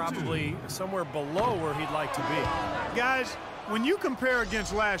 Probably somewhere below where he'd like to be. Guys, when you compare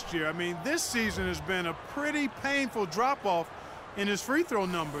against last year, I mean, this season has been a pretty painful drop-off in his free throw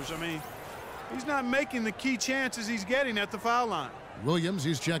numbers. I mean, he's not making the key chances he's getting at the foul line. Williams,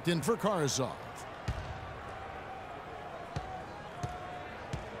 he's checked in for Karsov.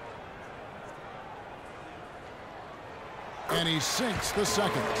 And he sinks the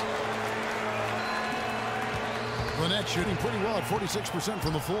second. The Nets shooting pretty well at 46%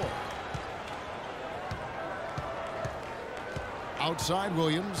 from the floor. Outside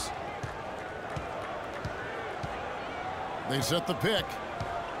Williams. They set the pick.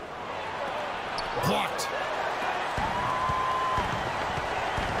 Blocked.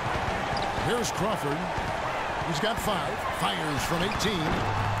 Here's Crawford. He's got 5. Fires from 18.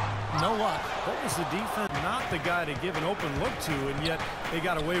 No luck. What was the defense? Not the guy to give an open look to, and yet they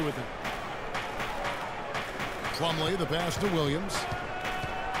got away with it. Plumlee, the pass to Williams.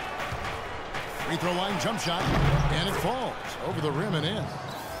 Free throw line jump shot, and it falls over the rim and in.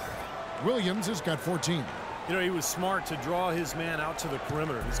 Williams has got 14. You know, he was smart to draw his man out to the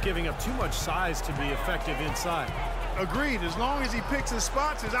perimeter. He's giving up too much size to be effective inside. Agreed. As long as he picks his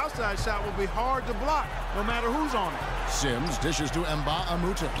spots, his outside shot will be hard to block, no matter who's on it. Sims dishes to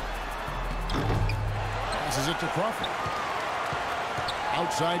Mba'amute. Passes it to Crawford.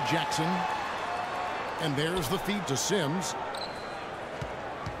 Outside Jackson. And there's the feed to Sims.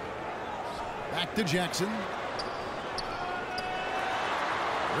 Back to Jackson.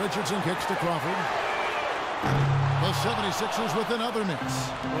 Richardson kicks to Crawford. The 76ers with another miss.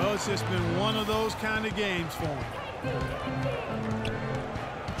 Well, it's just been one of those kind of games for him.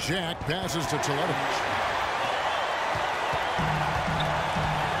 Jack passes to Teletovic.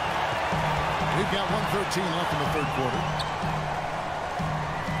 We've got 1:13 left in the third quarter.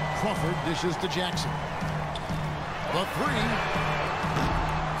 Crawford dishes to Jackson. The three.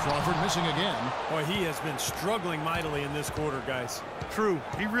 Crawford missing again. Boy, he has been struggling mightily in this quarter, guys. True.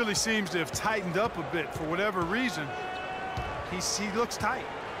 He really seems to have tightened up a bit for whatever reason. He looks tight.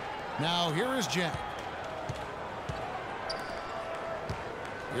 Now here is Jack.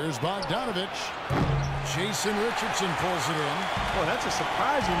 Here's Bogdanovich. Jason Richardson pulls it in. Boy, that's a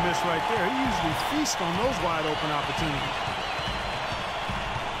surprising miss right there. He usually feasts on those wide open opportunities.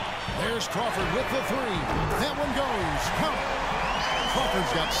 There's Crawford with the three. That one goes. Count.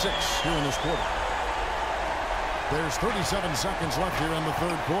 Crawford's got 6 here in this quarter. There's 37 seconds left here in the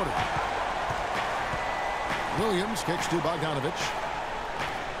third quarter. Williams kicks to Bogdanovich.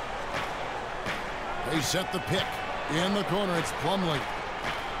 They set the pick. In the corner, it's Plumlee.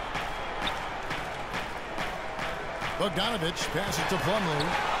 Bogdanovich passes to Plumlee.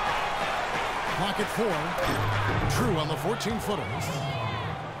 Clock at 4. True on the 14-footers.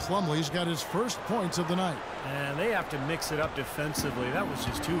 Plumlee's got his first points of the night. And they have to mix it up defensively. That was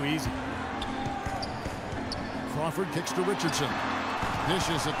just too easy. Crawford kicks to Richardson.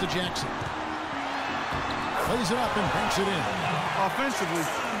 Dishes it to Jackson. Plays it up and banks it in. Offensively,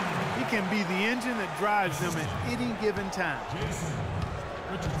 he can be the engine that drives them at any given time.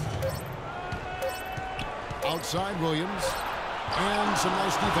 Outside Williams. And some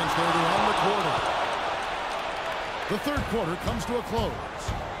nice defense there to end the quarter. The third quarter comes to a close.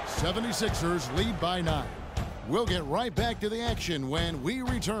 76ers lead by 9. We'll get right back to the action when we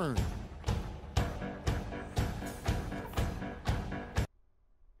return.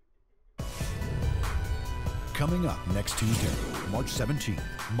 Coming up next Tuesday, March 17th,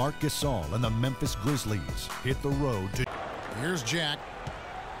 Marc Gasol and the Memphis Grizzlies hit the road to... Here's Jack.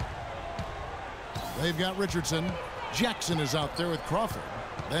 They've got Richardson. Jackson is out there with Crawford.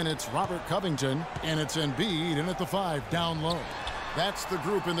 Then it's Robert Covington, and it's Embiid in at the 5 down low. That's the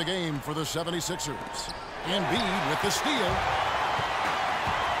group in the game for the 76ers. Embiid with the steal.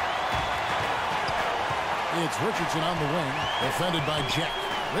 It's Richardson on the wing, defended by Jack.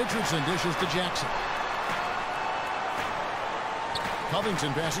 Richardson dishes to Jackson.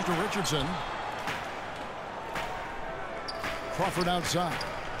 Covington passes to Richardson. Crawford outside.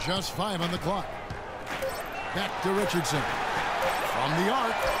 Just 5 on the clock. Back to Richardson. From the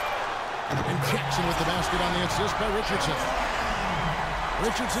arc. And Jackson with the basket on the assist by Richardson.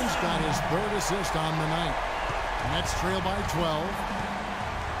 Richardson's got his 3rd assist on the night. Nets trail by 12.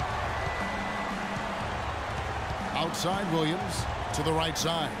 Outside Williams to the right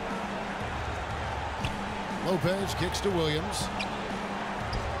side. Lopez kicks to Williams.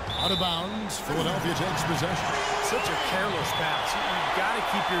 Out of bounds. Philadelphia takes possession. Such a careless pass. You've got to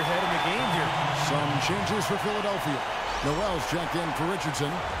keep your head in the game here. Some changes for Philadelphia. Noel's checked in for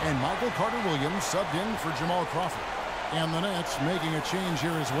Richardson, and Michael Carter-Williams subbed in for Jamal Crawford. And the Nets making a change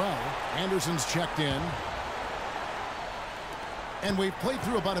here as well. Anderson's checked in. And we've played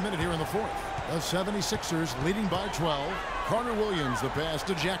through about a minute here in the 4th. The 76ers leading by 12. Carter-Williams the pass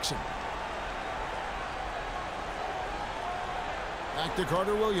to Jackson. Back to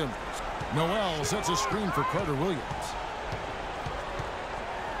Carter-Williams. Noel sets a screen for Carter-Williams.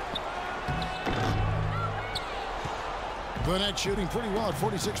 The Nets shooting pretty well at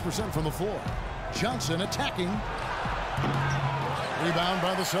 46% from the floor. Johnson attacking. Rebound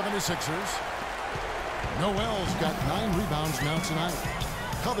by the 76ers. Noel's got 9 rebounds now tonight.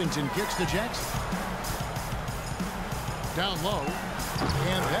 Covington kicks to Jackson. Down low.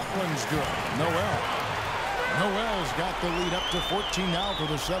 And that one's good. Noel's got the lead up to 14 now for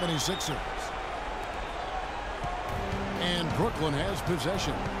the 76ers. And Brooklyn has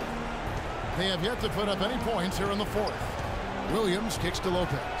possession. They have yet to put up any points here in the 4th. Williams kicks to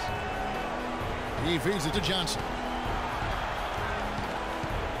Lopez. He feeds it to Johnson.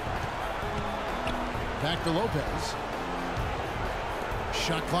 Back to Lopez.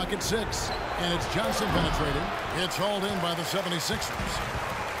 Shot clock at 6. And it's Johnson penetrating. It's hauled in by the 76ers.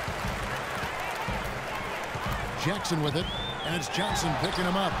 Jackson with it. And it's Johnson picking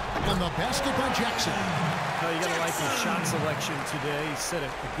him up. And the basket by Jackson. Well, you got to like his shot selection today. He set a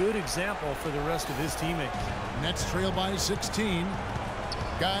good example for the rest of his teammates. Nets trail by 16.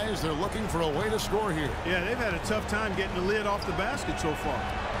 Guys, they're looking for a way to score here. Yeah, they've had a tough time getting the lid off the basket so far.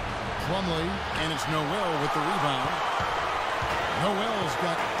 Plumlee, and it's Noel with the rebound. Noel's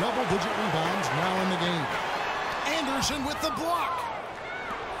got double-digit rebounds now in the game. Anderson with the block.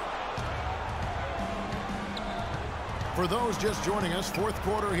 For those just joining us, 4th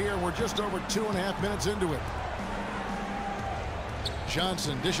quarter here. We're just over 2.5 minutes into it.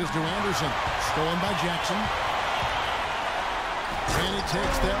 Johnson dishes to Anderson. Stolen by Jackson. And he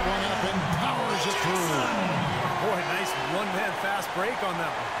takes that one up and powers it through. Boy, nice one-man fast break on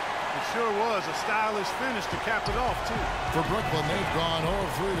that one. It sure was a stylish finish to cap it off, too. For Brooklyn, they've gone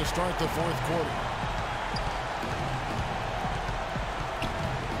 0-3 to start the 4th quarter.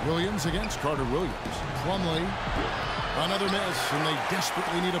 Williams against Carter-Williams. Plumlee. Another miss, and they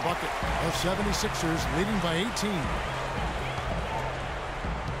desperately need a bucket. The 76ers leading by 18.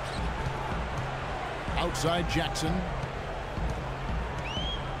 Outside Jackson.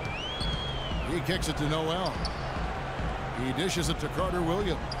 He kicks it to Noel. He dishes it to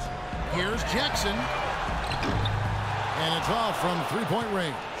Carter-Williams. Here's Jackson. And it's off from three-point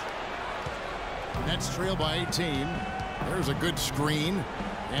range. Nets trail by 18. There's a good screen.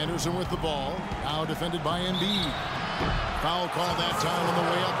 Anderson with the ball. Now defended by Embiid. Foul call that time on the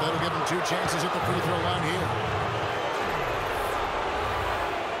way up. That'll give him 2 chances at the free throw line here.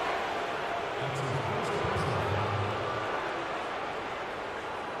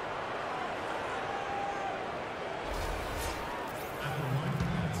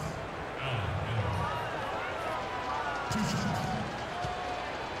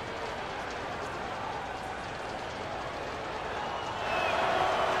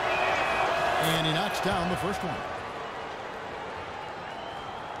 he knocks down the first one.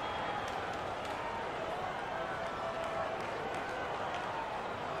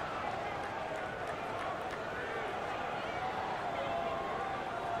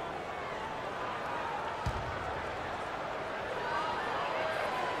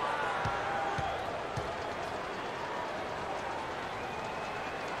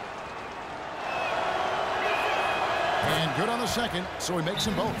 Good on the second, so he makes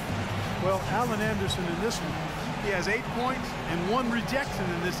them both. Well, Allen Anderson in this one, he has 8 points and 1 rejection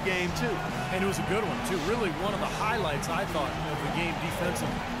in this game, too. And it was a good one, too. Really one of the highlights, I thought, of the game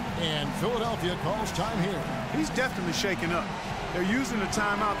defensively. And Philadelphia calls time here. He's definitely shaken up. They're using the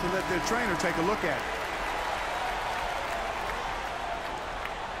timeout to let their trainer take a look at it.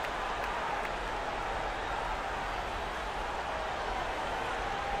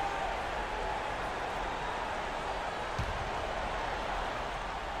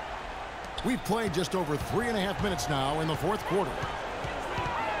 We've played just over 3.5 minutes now in the fourth quarter.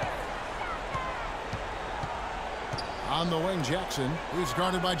 On the wing, Jackson. He's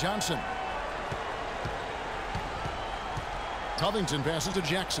guarded by Johnson. Covington passes to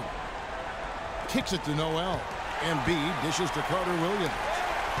Jackson. Kicks it to Noel. Embiid dishes to Carter Williams.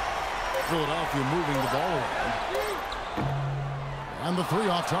 Philadelphia moving the ball around. And the three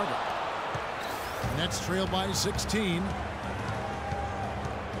off target. Nets trail by 16.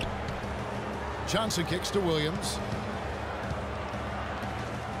 Johnson kicks to Williams.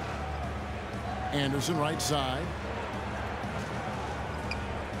 Anderson right side.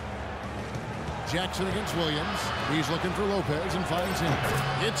 Jackson against Williams. He's looking for Lopez and finds him.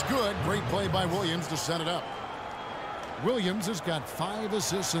 It's good. Great play by Williams to set it up. Williams has got 5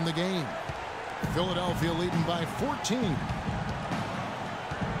 assists in the game. Philadelphia leading by 14.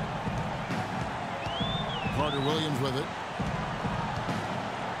 Carter Williams with it.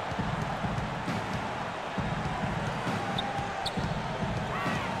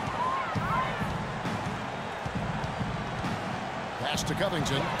 Pass to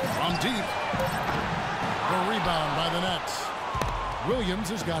Covington from deep. The rebound by the Nets. Williams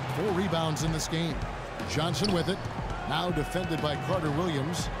has got 4 rebounds in this game. Johnson with it. Now defended by Carter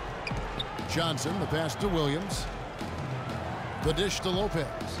Williams. Johnson, the pass to Williams. The dish to Lopez.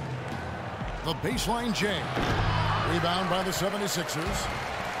 The baseline J. Rebound by the 76ers.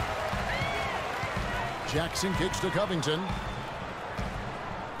 Jackson kicks to Covington.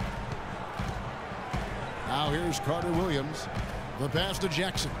 Now here's Carter Williams. The pass to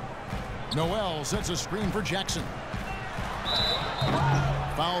Jackson. Noel sets a screen for Jackson.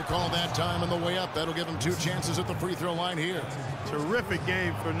 Foul call that time on the way up. That'll give him 2 chances at the free throw line here. Terrific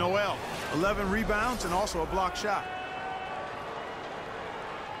game for Noel. 11 rebounds and also a block shot.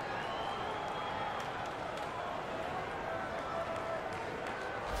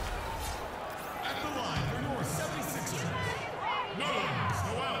 At the line for your 76ers,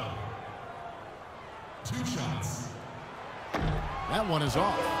 Noel. 2 shots. That one is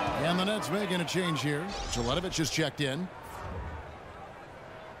off. And the Nets making a change here. Jeletovic is checked in.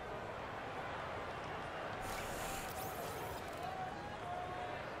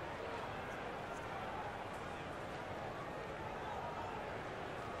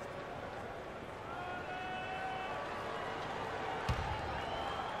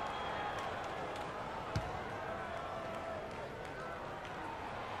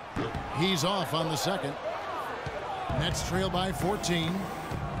 He's off on the second. Nets trail by 14.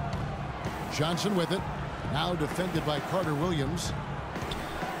 Johnson with it. Now defended by Carter Williams.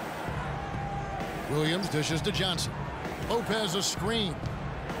 Williams dishes to Johnson. Lopez a screen.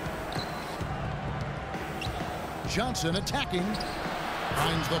 Johnson attacking.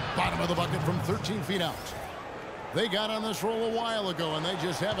 Finds the bottom of the bucket from 13 feet out. They got on this roll a while ago, and they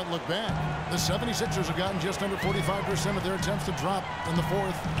just haven't looked back. The 76ers have gotten just under 45% of their attempts to drop in the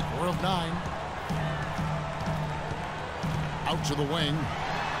fourth. 4 of 9. Out to the wing.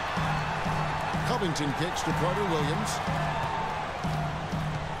 Covington kicks to Carter Williams.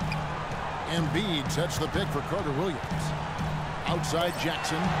 Embiid sets the pick for Carter Williams. Outside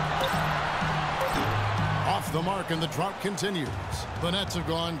Jackson. Off the mark, and the drought continues. The Nets have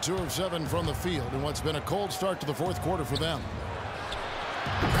gone 2 of 7 from the field in what's been a cold start to the fourth quarter for them.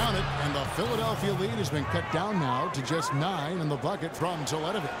 Count it, and the Philadelphia lead has been cut down now to just 9 in the bucket from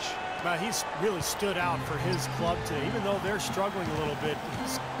Jeletovic. But he's really stood out for his club today. Even though they're struggling a little bit,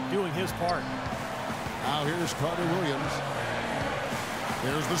 he's doing his part. Now here's Carter Williams.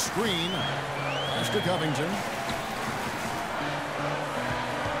 There's the screen. Pass to Covington.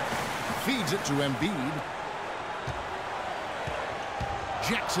 Feeds it to Embiid.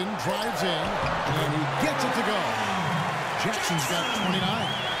 Jackson drives in, and he gets it to go. Jackson's got 29.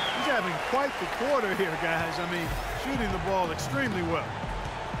 He's having quite the quarter here, guys. I mean, shooting the ball extremely well.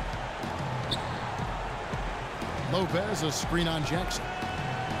 Lopez, a screen on Jackson.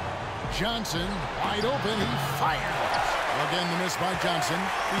 Johnson, wide open, he fires. Again, the miss by Johnson.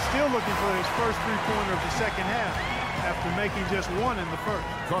 He's still looking for his first three-pointer of the second half after making just one in the first.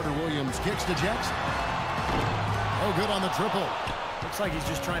 Carter Williams kicks to Jackson. Oh, good on the triple. Looks like he's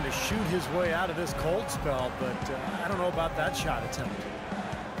just trying to shoot his way out of this cold spell, but I don't know about that shot attempt.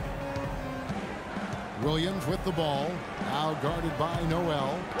 Williams with the ball, now guarded by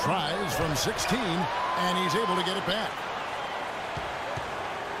Noel. Tries from 16, and he's able to get it back.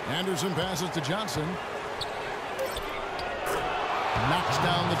 Anderson passes to Johnson. Knocks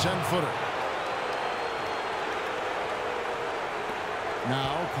down the 10-footer.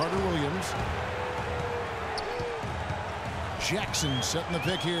 Now Carter Williams. Jackson setting the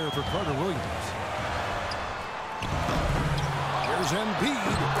pick here for Carter Williams. Here's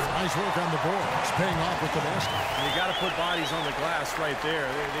Embiid. Nice work on the boards, paying off with the basket. And you got to put bodies on the glass right there.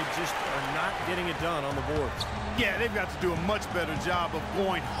 They just are not getting it done on the boards. Yeah, they've got to do a much better job of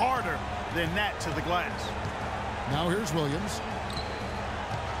going harder than that to the glass. Now here's Williams.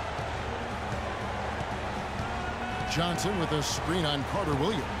 Johnson with a screen on Carter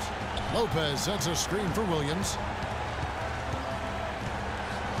Williams. Lopez sets a screen for Williams.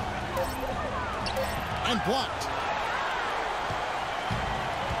 And blocked.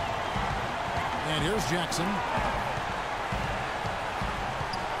 And here's Jackson.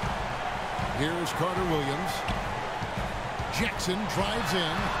 Here's Carter Williams. Jackson drives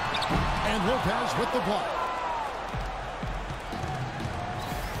in. And Lopez with the block.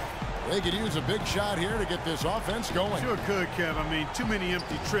 They could use a big shot here to get this offense going. Sure could, Kev. I mean, too many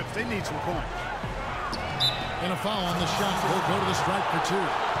empty trips. They need some points. And a foul on the shot. They'll go to the stripe for two.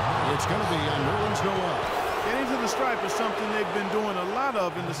 It's going to be on Nerlens Noel. Getting to the stripe is something they've been doing a lot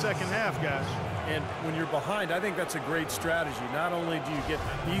of in the second half, guys. And when you're behind, I think that's a great strategy. Not only do you get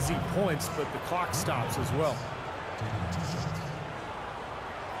easy points, but the clock stops as well.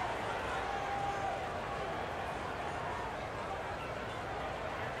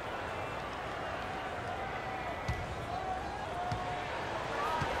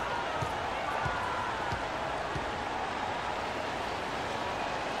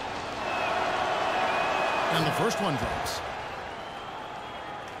 And the first one drops.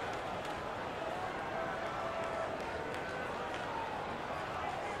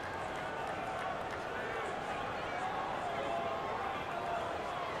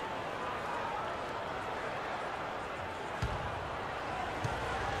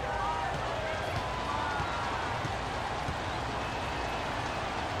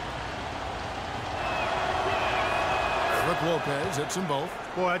 Lopez hits them both.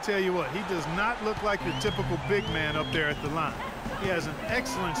 Boy, I tell you what, he does not look like your typical big man up there at the line. He has an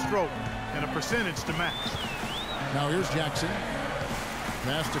excellent stroke and a percentage to match. Now here's Jackson.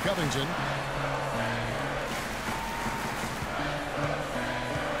 Pass to Covington.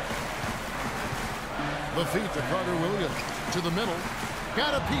 The feet to Carter Williams. To the middle.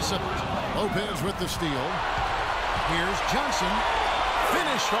 Got a piece of it. Lopez with the steal. Here's Johnson.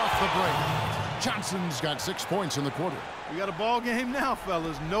 Finish off the break. Johnson's got 6 points in the quarter. We got a ball game now,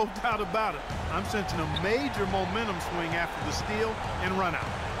 fellas, no doubt about it. I'm sensing a major momentum swing after the steal and run out.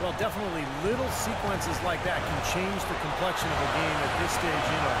 Well, definitely little sequences like that can change the complexion of a game at this stage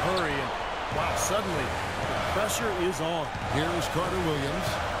in a hurry. And wow, suddenly the pressure is on. Here's Carter Williams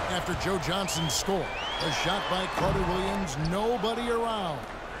after Joe Johnson's score. A shot by Carter Williams, nobody around.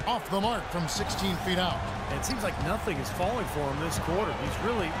 Off the mark from 16 feet out. And it seems like nothing is falling for him this quarter. He's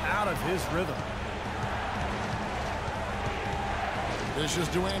really out of his rhythm. Dishes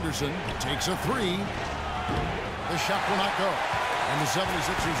to Anderson. Takes a three. The shot will not go. And the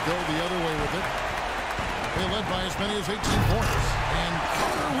 76ers go the other way with it. They led by as many as 18 points. And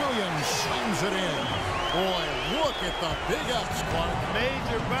Carter Williams slams it in. Boy, look at the big ups, Clark.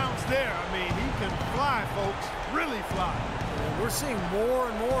 Major bounce there. I mean, he can fly, folks. Really fly. And we're seeing more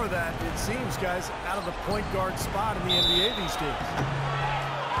and more of that, it seems, guys, out of the point guard spot in the NBA these days.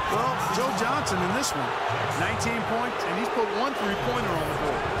 Well, Joe Johnson in this one, 19 points, and he's put one three-pointer on the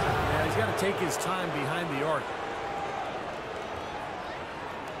board. Yeah, he's got to take his time behind the arc.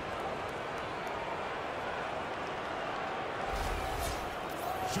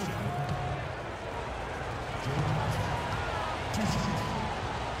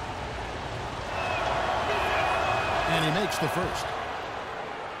 And he makes the first.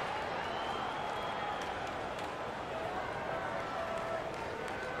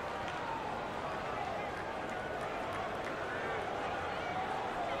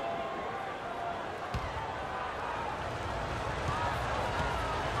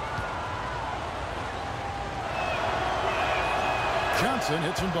 Johnson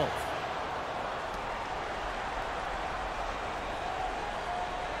hits them both.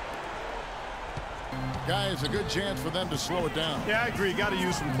 Guys, a good chance for them to slow it down. Yeah, I agree. Got to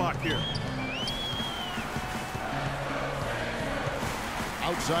use some clock here.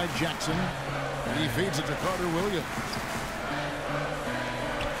 Outside Jackson. He feeds it to Carter Williams.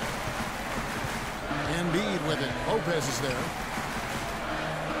 Embiid with it. Lopez is there.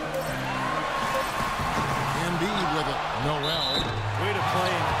 Embiid with it. Noel. Way to play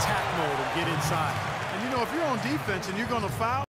in attack mode and get inside. And, you know, if you're on defense and you're going to foul,